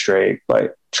myself astray by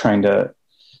trying to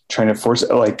force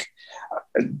it. Like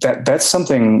that's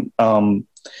something.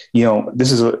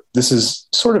 This is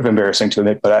sort of embarrassing to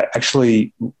admit, but I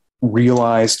actually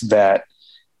realized that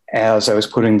as I was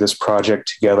putting this project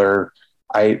together,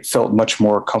 I felt much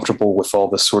more comfortable with all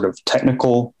the sort of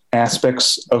technical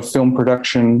aspects of film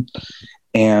production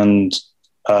and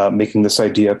making this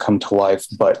idea come to life.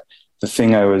 But the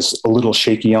thing I was a little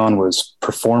shaky on was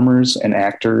performers and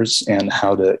actors and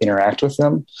how to interact with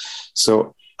them.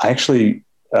 So I actually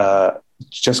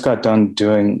just got done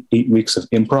doing 8 weeks of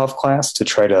improv class to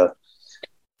try to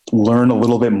learn a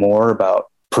little bit more about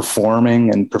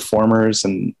performing and performers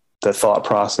and the thought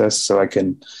process, so I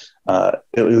can at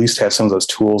least have some of those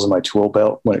tools in my tool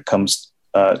belt when it comes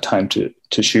time to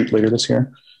shoot later this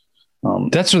year.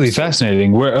 That's really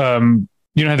fascinating. Where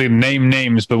you don't have to name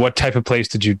names, but what type of place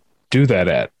did you do that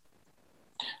at?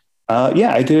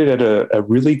 I did it at a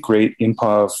really great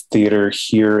improv theater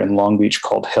here in Long Beach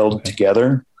called Held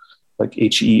Together, like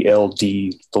HELD,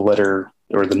 the letter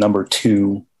or the number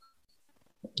 2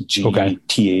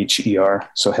 GTHER.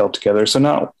 So Held Together. So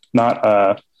not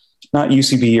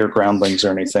UCB or Groundlings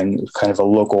or anything. It was kind of a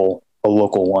local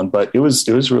one, but it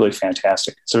was really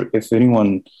fantastic. So if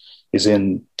anyone is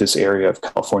in this area of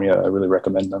California, I really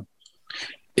recommend them.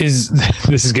 This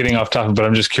is getting off topic, but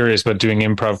I'm just curious about doing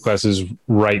improv classes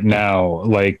right now.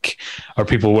 Like, are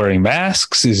people wearing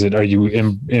masks? Are you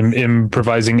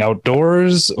improvising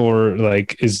outdoors, or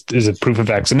like, is a proof of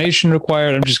vaccination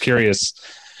required? I'm just curious.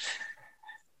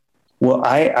 Well,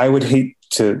 I would hate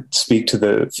to speak to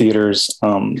the theater's,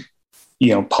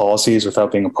 policies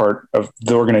without being a part of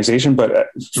the organization. But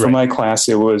for my class,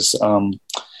 it was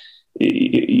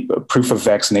proof of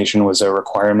vaccination was a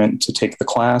requirement to take the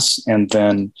class. And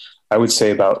then I would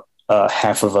say about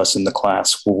half of us in the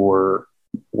class were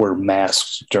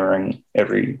masked during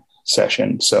every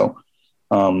session. So,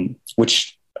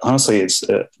 which honestly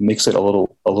makes it a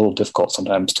little difficult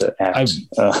sometimes to act.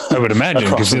 I would imagine,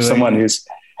 because someone who's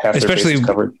especially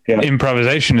covered. Yeah.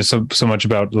 Improvisation is so much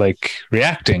about like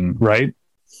reacting, right?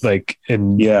 Like,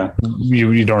 and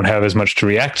you don't have as much to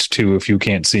react to if you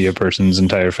can't see a person's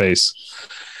entire face.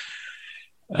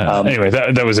 Anyway,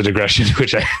 that was a digression,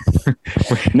 which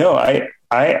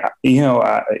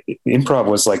improv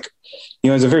was like,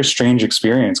 it was a very strange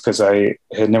experience because I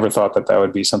had never thought that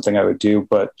would be something I would do.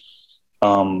 But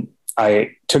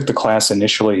I took the class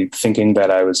initially thinking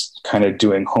that I was kind of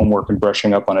doing homework and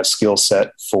brushing up on a skill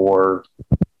set for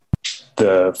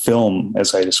the film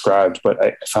as I described. But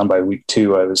I found by week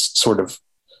 2, I was sort of,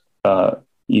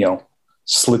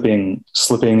 slipping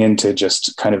into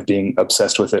just kind of being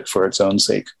obsessed with it for its own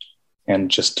sake.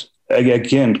 And just,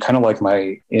 again, kind of like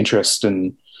my interest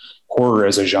in horror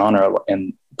as a genre,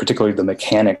 and particularly the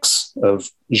mechanics of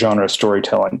genre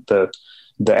storytelling, the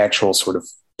actual sort of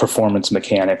performance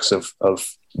mechanics of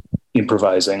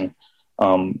improvising.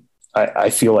 I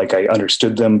feel like I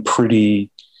understood them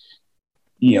pretty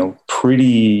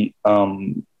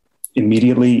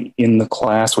immediately in the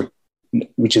class,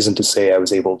 which isn't to say I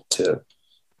was able to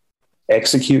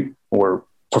execute or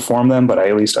perform them, but I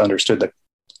at least understood the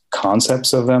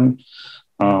concepts of them.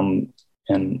 And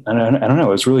I don't know, it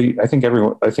was really, I think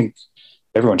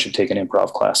everyone should take an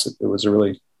improv class. It was a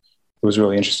really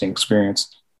interesting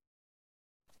experience.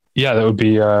 Yeah, that would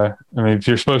be, if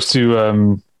you're supposed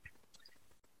to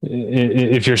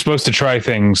try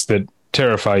things that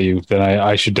terrify you, then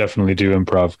I should definitely do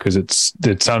improv, because it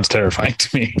sounds terrifying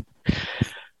to me.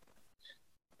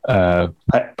 But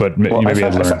maybe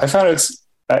I'd learn. I found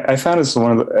it's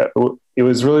one of the, it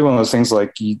was really one of those things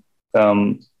like, you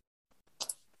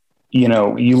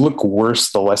look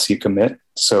worse the less you commit.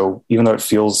 So even though it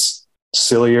feels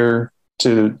sillier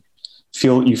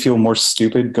you feel more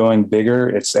stupid going bigger,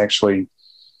 it's actually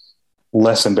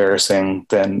less embarrassing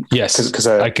than, yes, because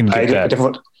I can get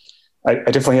that. I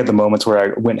definitely had the moments where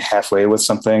I went halfway with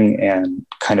something and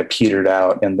kind of petered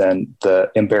out. And then the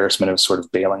embarrassment of sort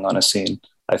of bailing on a scene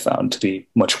I found to be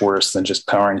much worse than just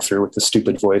powering through with the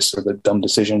stupid voice or the dumb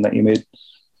decision that you made.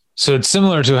 So it's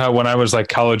similar to how when I was like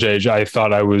college age, I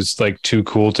thought I was like too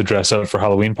cool to dress up for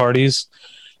Halloween parties.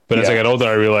 But as I got older,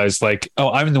 I realized like,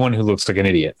 oh, I'm the one who looks like an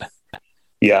idiot.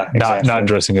 Yeah, exactly. Not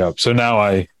dressing up. So now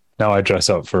I dress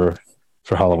up for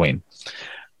Halloween.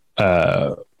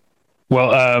 Is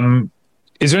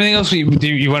there anything else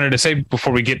you wanted to say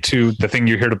before we get to the thing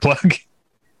you're here to plug?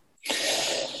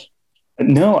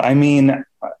 No, I mean,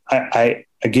 I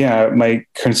again, my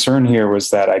concern here was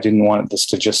that I didn't want this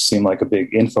to just seem like a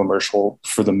big infomercial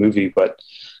for the movie, but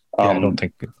I don't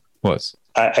think it was.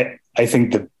 I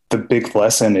think the big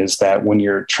lesson is that when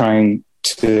you're an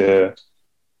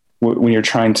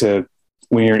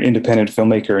independent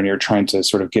filmmaker and you're trying to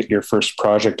sort of get your first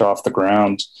project off the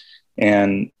ground,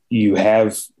 and you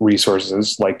have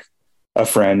resources like a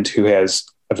friend who has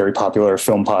a very popular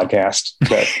film podcast,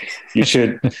 that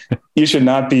you should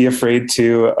not be afraid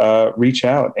to reach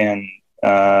out and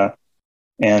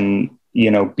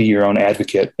be your own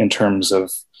advocate in terms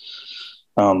of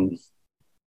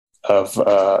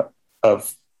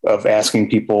asking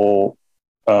people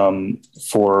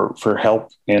for help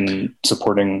in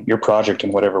supporting your project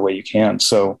in whatever way you can.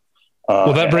 So,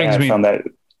 that brings me. Found that,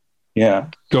 yeah.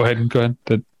 Go ahead.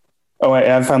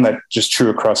 I've found that just true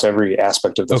across every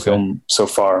aspect of the film so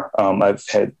far. I've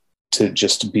had to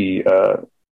just be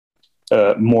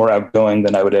more outgoing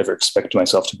than I would ever expect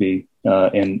myself to be,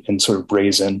 and sort of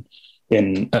brazen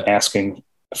in asking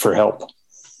for help.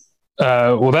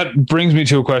 That brings me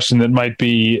to a question that might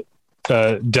be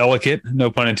delicate, no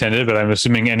pun intended, but I'm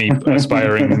assuming any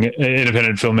aspiring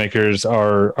independent filmmakers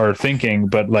are thinking,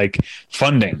 but like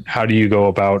funding, how do you go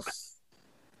about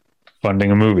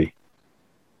funding a movie?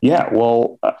 Yeah,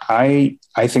 well, I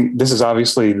think this is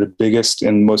obviously the biggest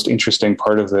and most interesting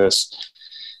part of this.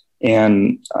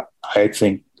 And I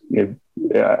think,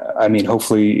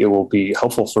 hopefully it will be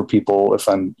helpful for people if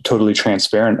I'm totally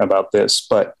transparent about this,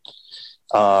 but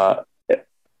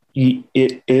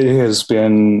it has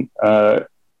been,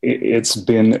 it's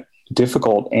been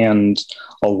difficult, and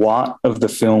a lot of the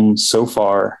film so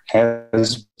far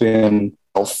has been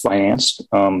self-financed,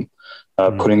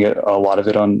 putting a lot of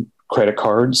it on credit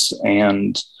cards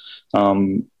and,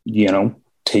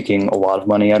 taking a lot of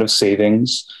money out of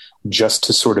savings just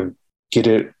to sort of get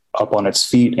it up on its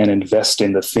feet and invest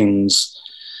in the things.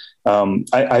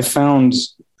 I found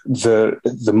the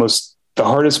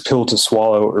hardest pill to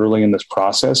swallow early in this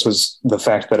process was the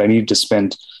fact that I needed to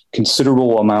spend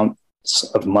considerable amounts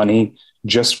of money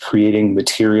just creating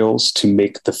materials to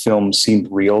make the film seem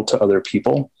real to other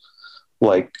people,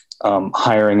 like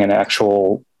hiring an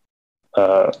actual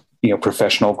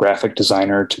professional graphic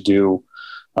designer to do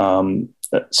some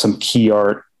key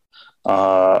art,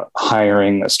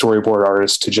 hiring a storyboard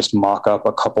artist to just mock up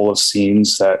a couple of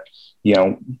scenes that,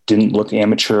 didn't look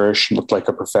amateurish, looked like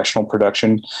a professional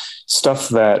production, stuff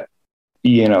that,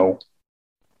 is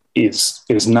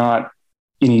not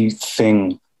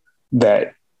anything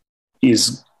that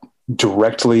is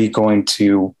directly going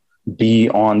to be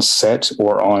on set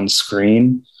or on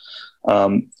screen.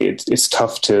 It's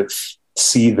tough to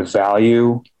see the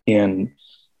value in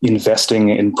investing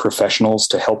in professionals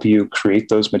to help you create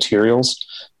those materials.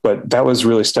 But that was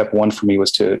really step one for me,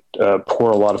 was to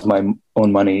pour a lot of my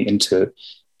own money into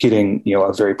getting,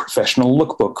 a very professional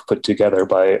lookbook put together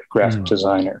by a graphic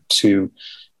designer, to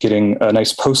getting a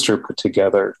nice poster put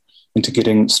together, into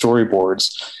getting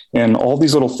storyboards. And all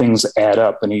these little things add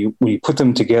up, and when you put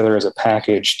them together as a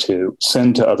package to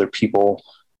send to other people,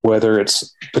 whether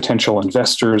it's potential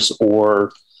investors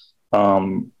or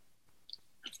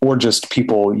just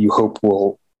people you hope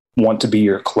will want to be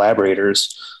your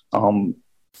collaborators,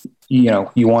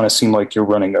 you want to seem like you're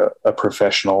running a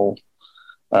professional,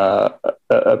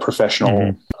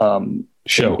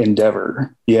 show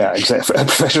endeavor. Yeah, exactly. A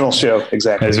professional show.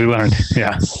 Exactly. As we learned.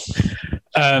 Yeah.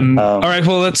 All right.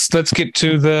 Well, let's get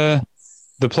to the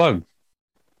plug.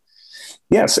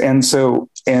 Yes. And so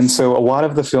a lot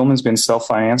of the film has been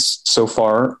self-financed so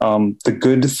far. The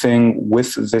good thing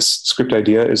with this script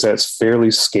idea is that it's fairly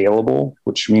scalable,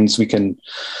 which means we can,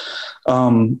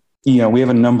 we have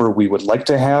a number we would like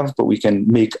to have, but we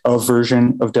can make a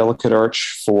version of Delicate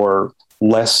Arch for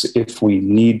less if we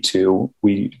need to.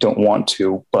 We don't want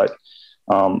to, but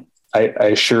I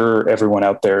assure everyone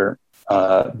out there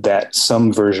that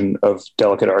some version of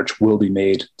Delicate Arch will be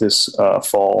made this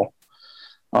fall.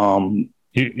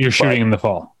 You're shooting in the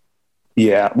fall.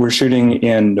 Yeah, we're shooting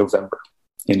in November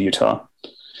in Utah.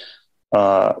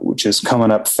 which is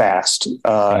coming up fast.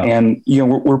 And,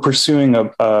 we're pursuing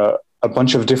a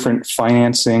bunch of different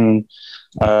financing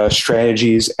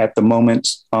strategies at the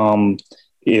moment.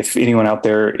 If anyone out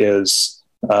there is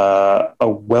a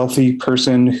wealthy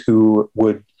person who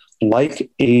would like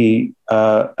a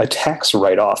tax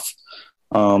write-off,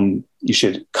 you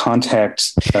should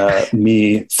contact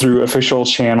me through official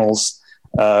channels,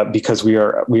 because we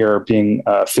are being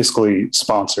fiscally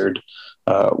sponsored,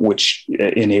 which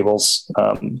enables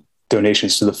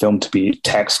donations to the film to be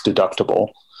tax deductible.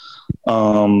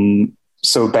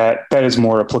 So that is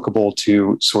more applicable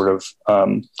to sort of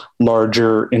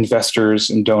larger investors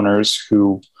and donors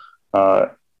who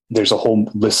there's a whole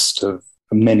list of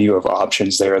a menu of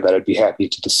options there that I'd be happy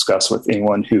to discuss with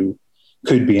anyone who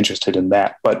could be interested in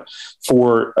that. But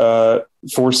for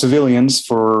civilians,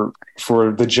 for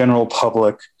the general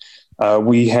public,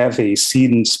 we have a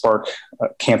Seed and Spark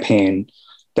campaign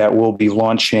that will be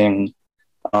launching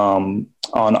on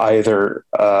either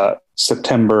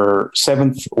September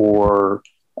 7th or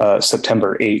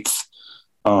September 8th.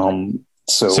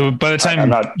 So by the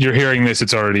time you're hearing this,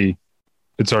 it's already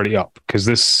up, because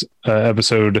this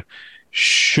episode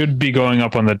should be going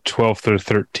up on the 12th or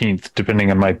 13th,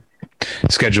 depending on my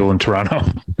schedule in Toronto.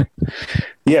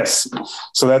 Yes.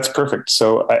 So that's perfect.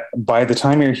 So by the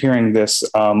time you're hearing this,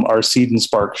 our Seed and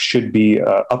Spark should be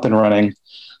up and running.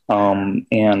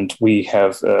 And we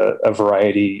have a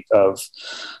variety of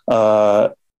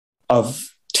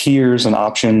tiers and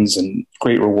options and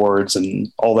great rewards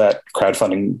and all that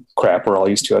crowdfunding crap we're all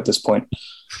used to at this point.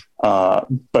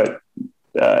 But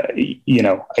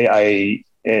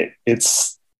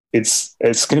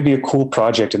it's going to be a cool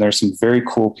project, and there's some very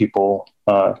cool people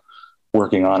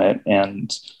working on it.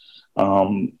 And,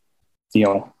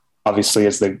 obviously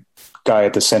as the guy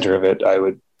at the center of it, I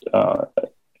would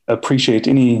appreciate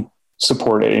any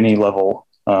support at any level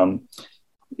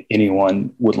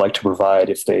anyone would like to provide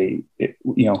if they,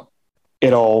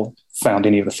 at all found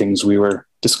any of the things we were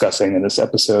discussing in this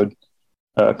episode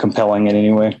compelling in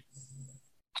any way.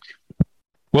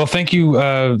 Well, thank you.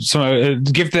 Tell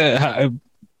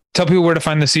people where to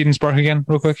find the Seed and Spark again,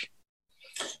 real quick.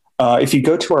 If you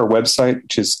go to our website,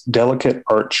 which is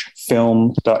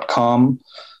delicatearchfilm.com,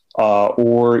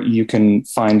 or you can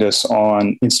find us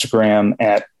on Instagram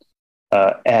at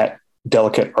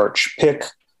delicatearchpic.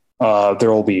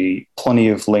 There will be plenty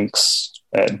of links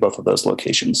at both of those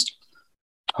locations.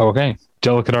 Okay.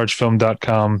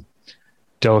 delicatearchfilm.com,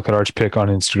 delicatearchpic on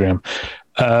Instagram.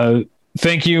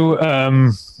 Thank you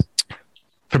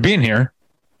for being here.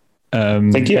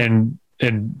 Thank you.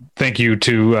 And thank you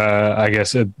to, I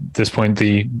guess at this point,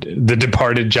 the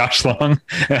departed Josh Long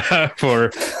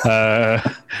for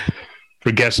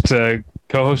guest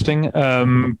co-hosting.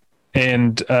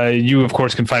 And you, of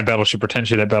course, can find Battleship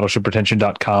Retention at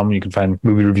battleshipretention.com. You can find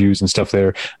movie reviews and stuff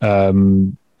there,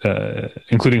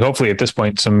 including, hopefully, at this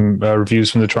point, some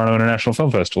reviews from the Toronto International Film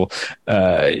Festival.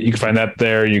 You can find that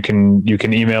there. You can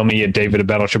email me at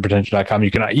david@battleshipretention.com.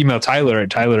 You can email Tyler at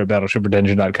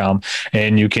tyler@battleshipretention.com.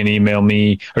 And you can email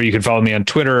me, or you can follow me on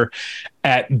Twitter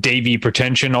at Davey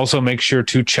Pretension. Also, make sure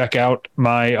to check out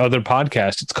my other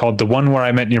podcast. It's called The One Where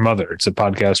I Met Your Mother. It's a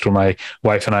podcast where my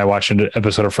wife and I watch an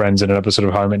episode of Friends and an episode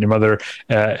of How I Met Your Mother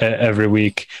every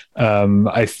week.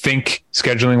 I think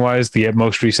scheduling wise, the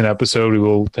most recent episode, we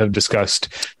will have discussed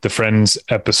the Friends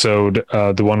episode,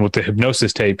 the one with the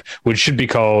hypnosis tape, which should be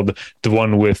called the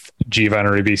one with Giovanni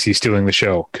Ribisi stealing the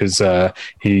show, because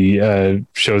he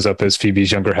shows up as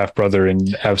Phoebe's younger half brother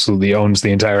and absolutely owns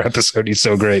the entire episode. He's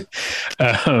so great.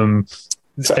 I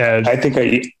think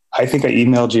I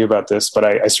emailed you about this, but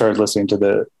I started listening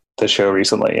to the show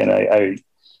recently, and I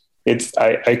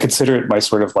consider it my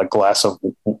sort of like glass of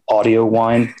audio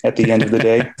wine at the end of the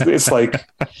day. It's like,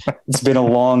 it's been a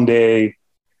long day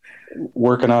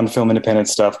working on Film Independent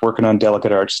stuff, working on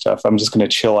Delicate Arch stuff. I'm just going to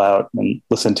chill out and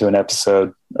listen to an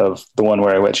episode of The One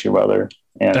Where I Met Your Mother.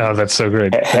 And that's so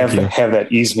great. Have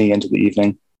that ease me into the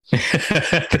evening.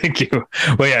 Thank you.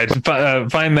 Well, yeah,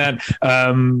 find that.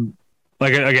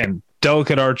 Again,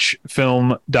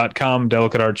 delicatearchfilm.com,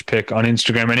 delicatearchpic on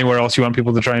Instagram. Anywhere else you want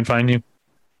people to try and find you?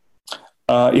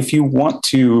 If you want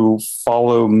to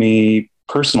follow me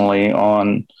personally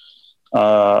on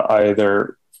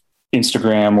either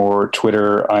Instagram or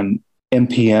Twitter, I'm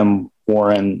MPM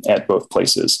Warren at both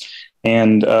places.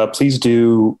 And please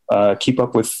do keep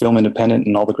up with Film Independent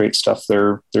and all the great stuff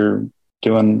they're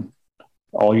doing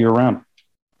all year round.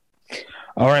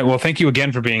 All right. Well, thank you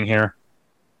again for being here.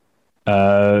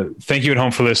 Thank you at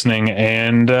home for listening,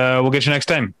 and we'll get you next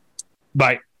time.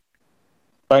 Bye.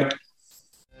 Bye.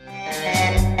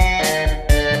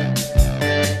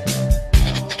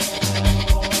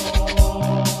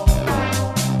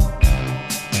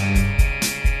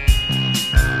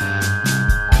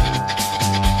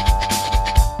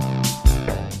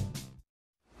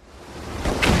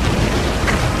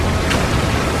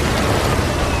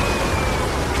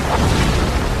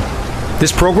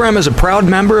 This program is a proud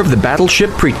member of the Battleship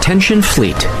Pretension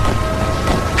Fleet.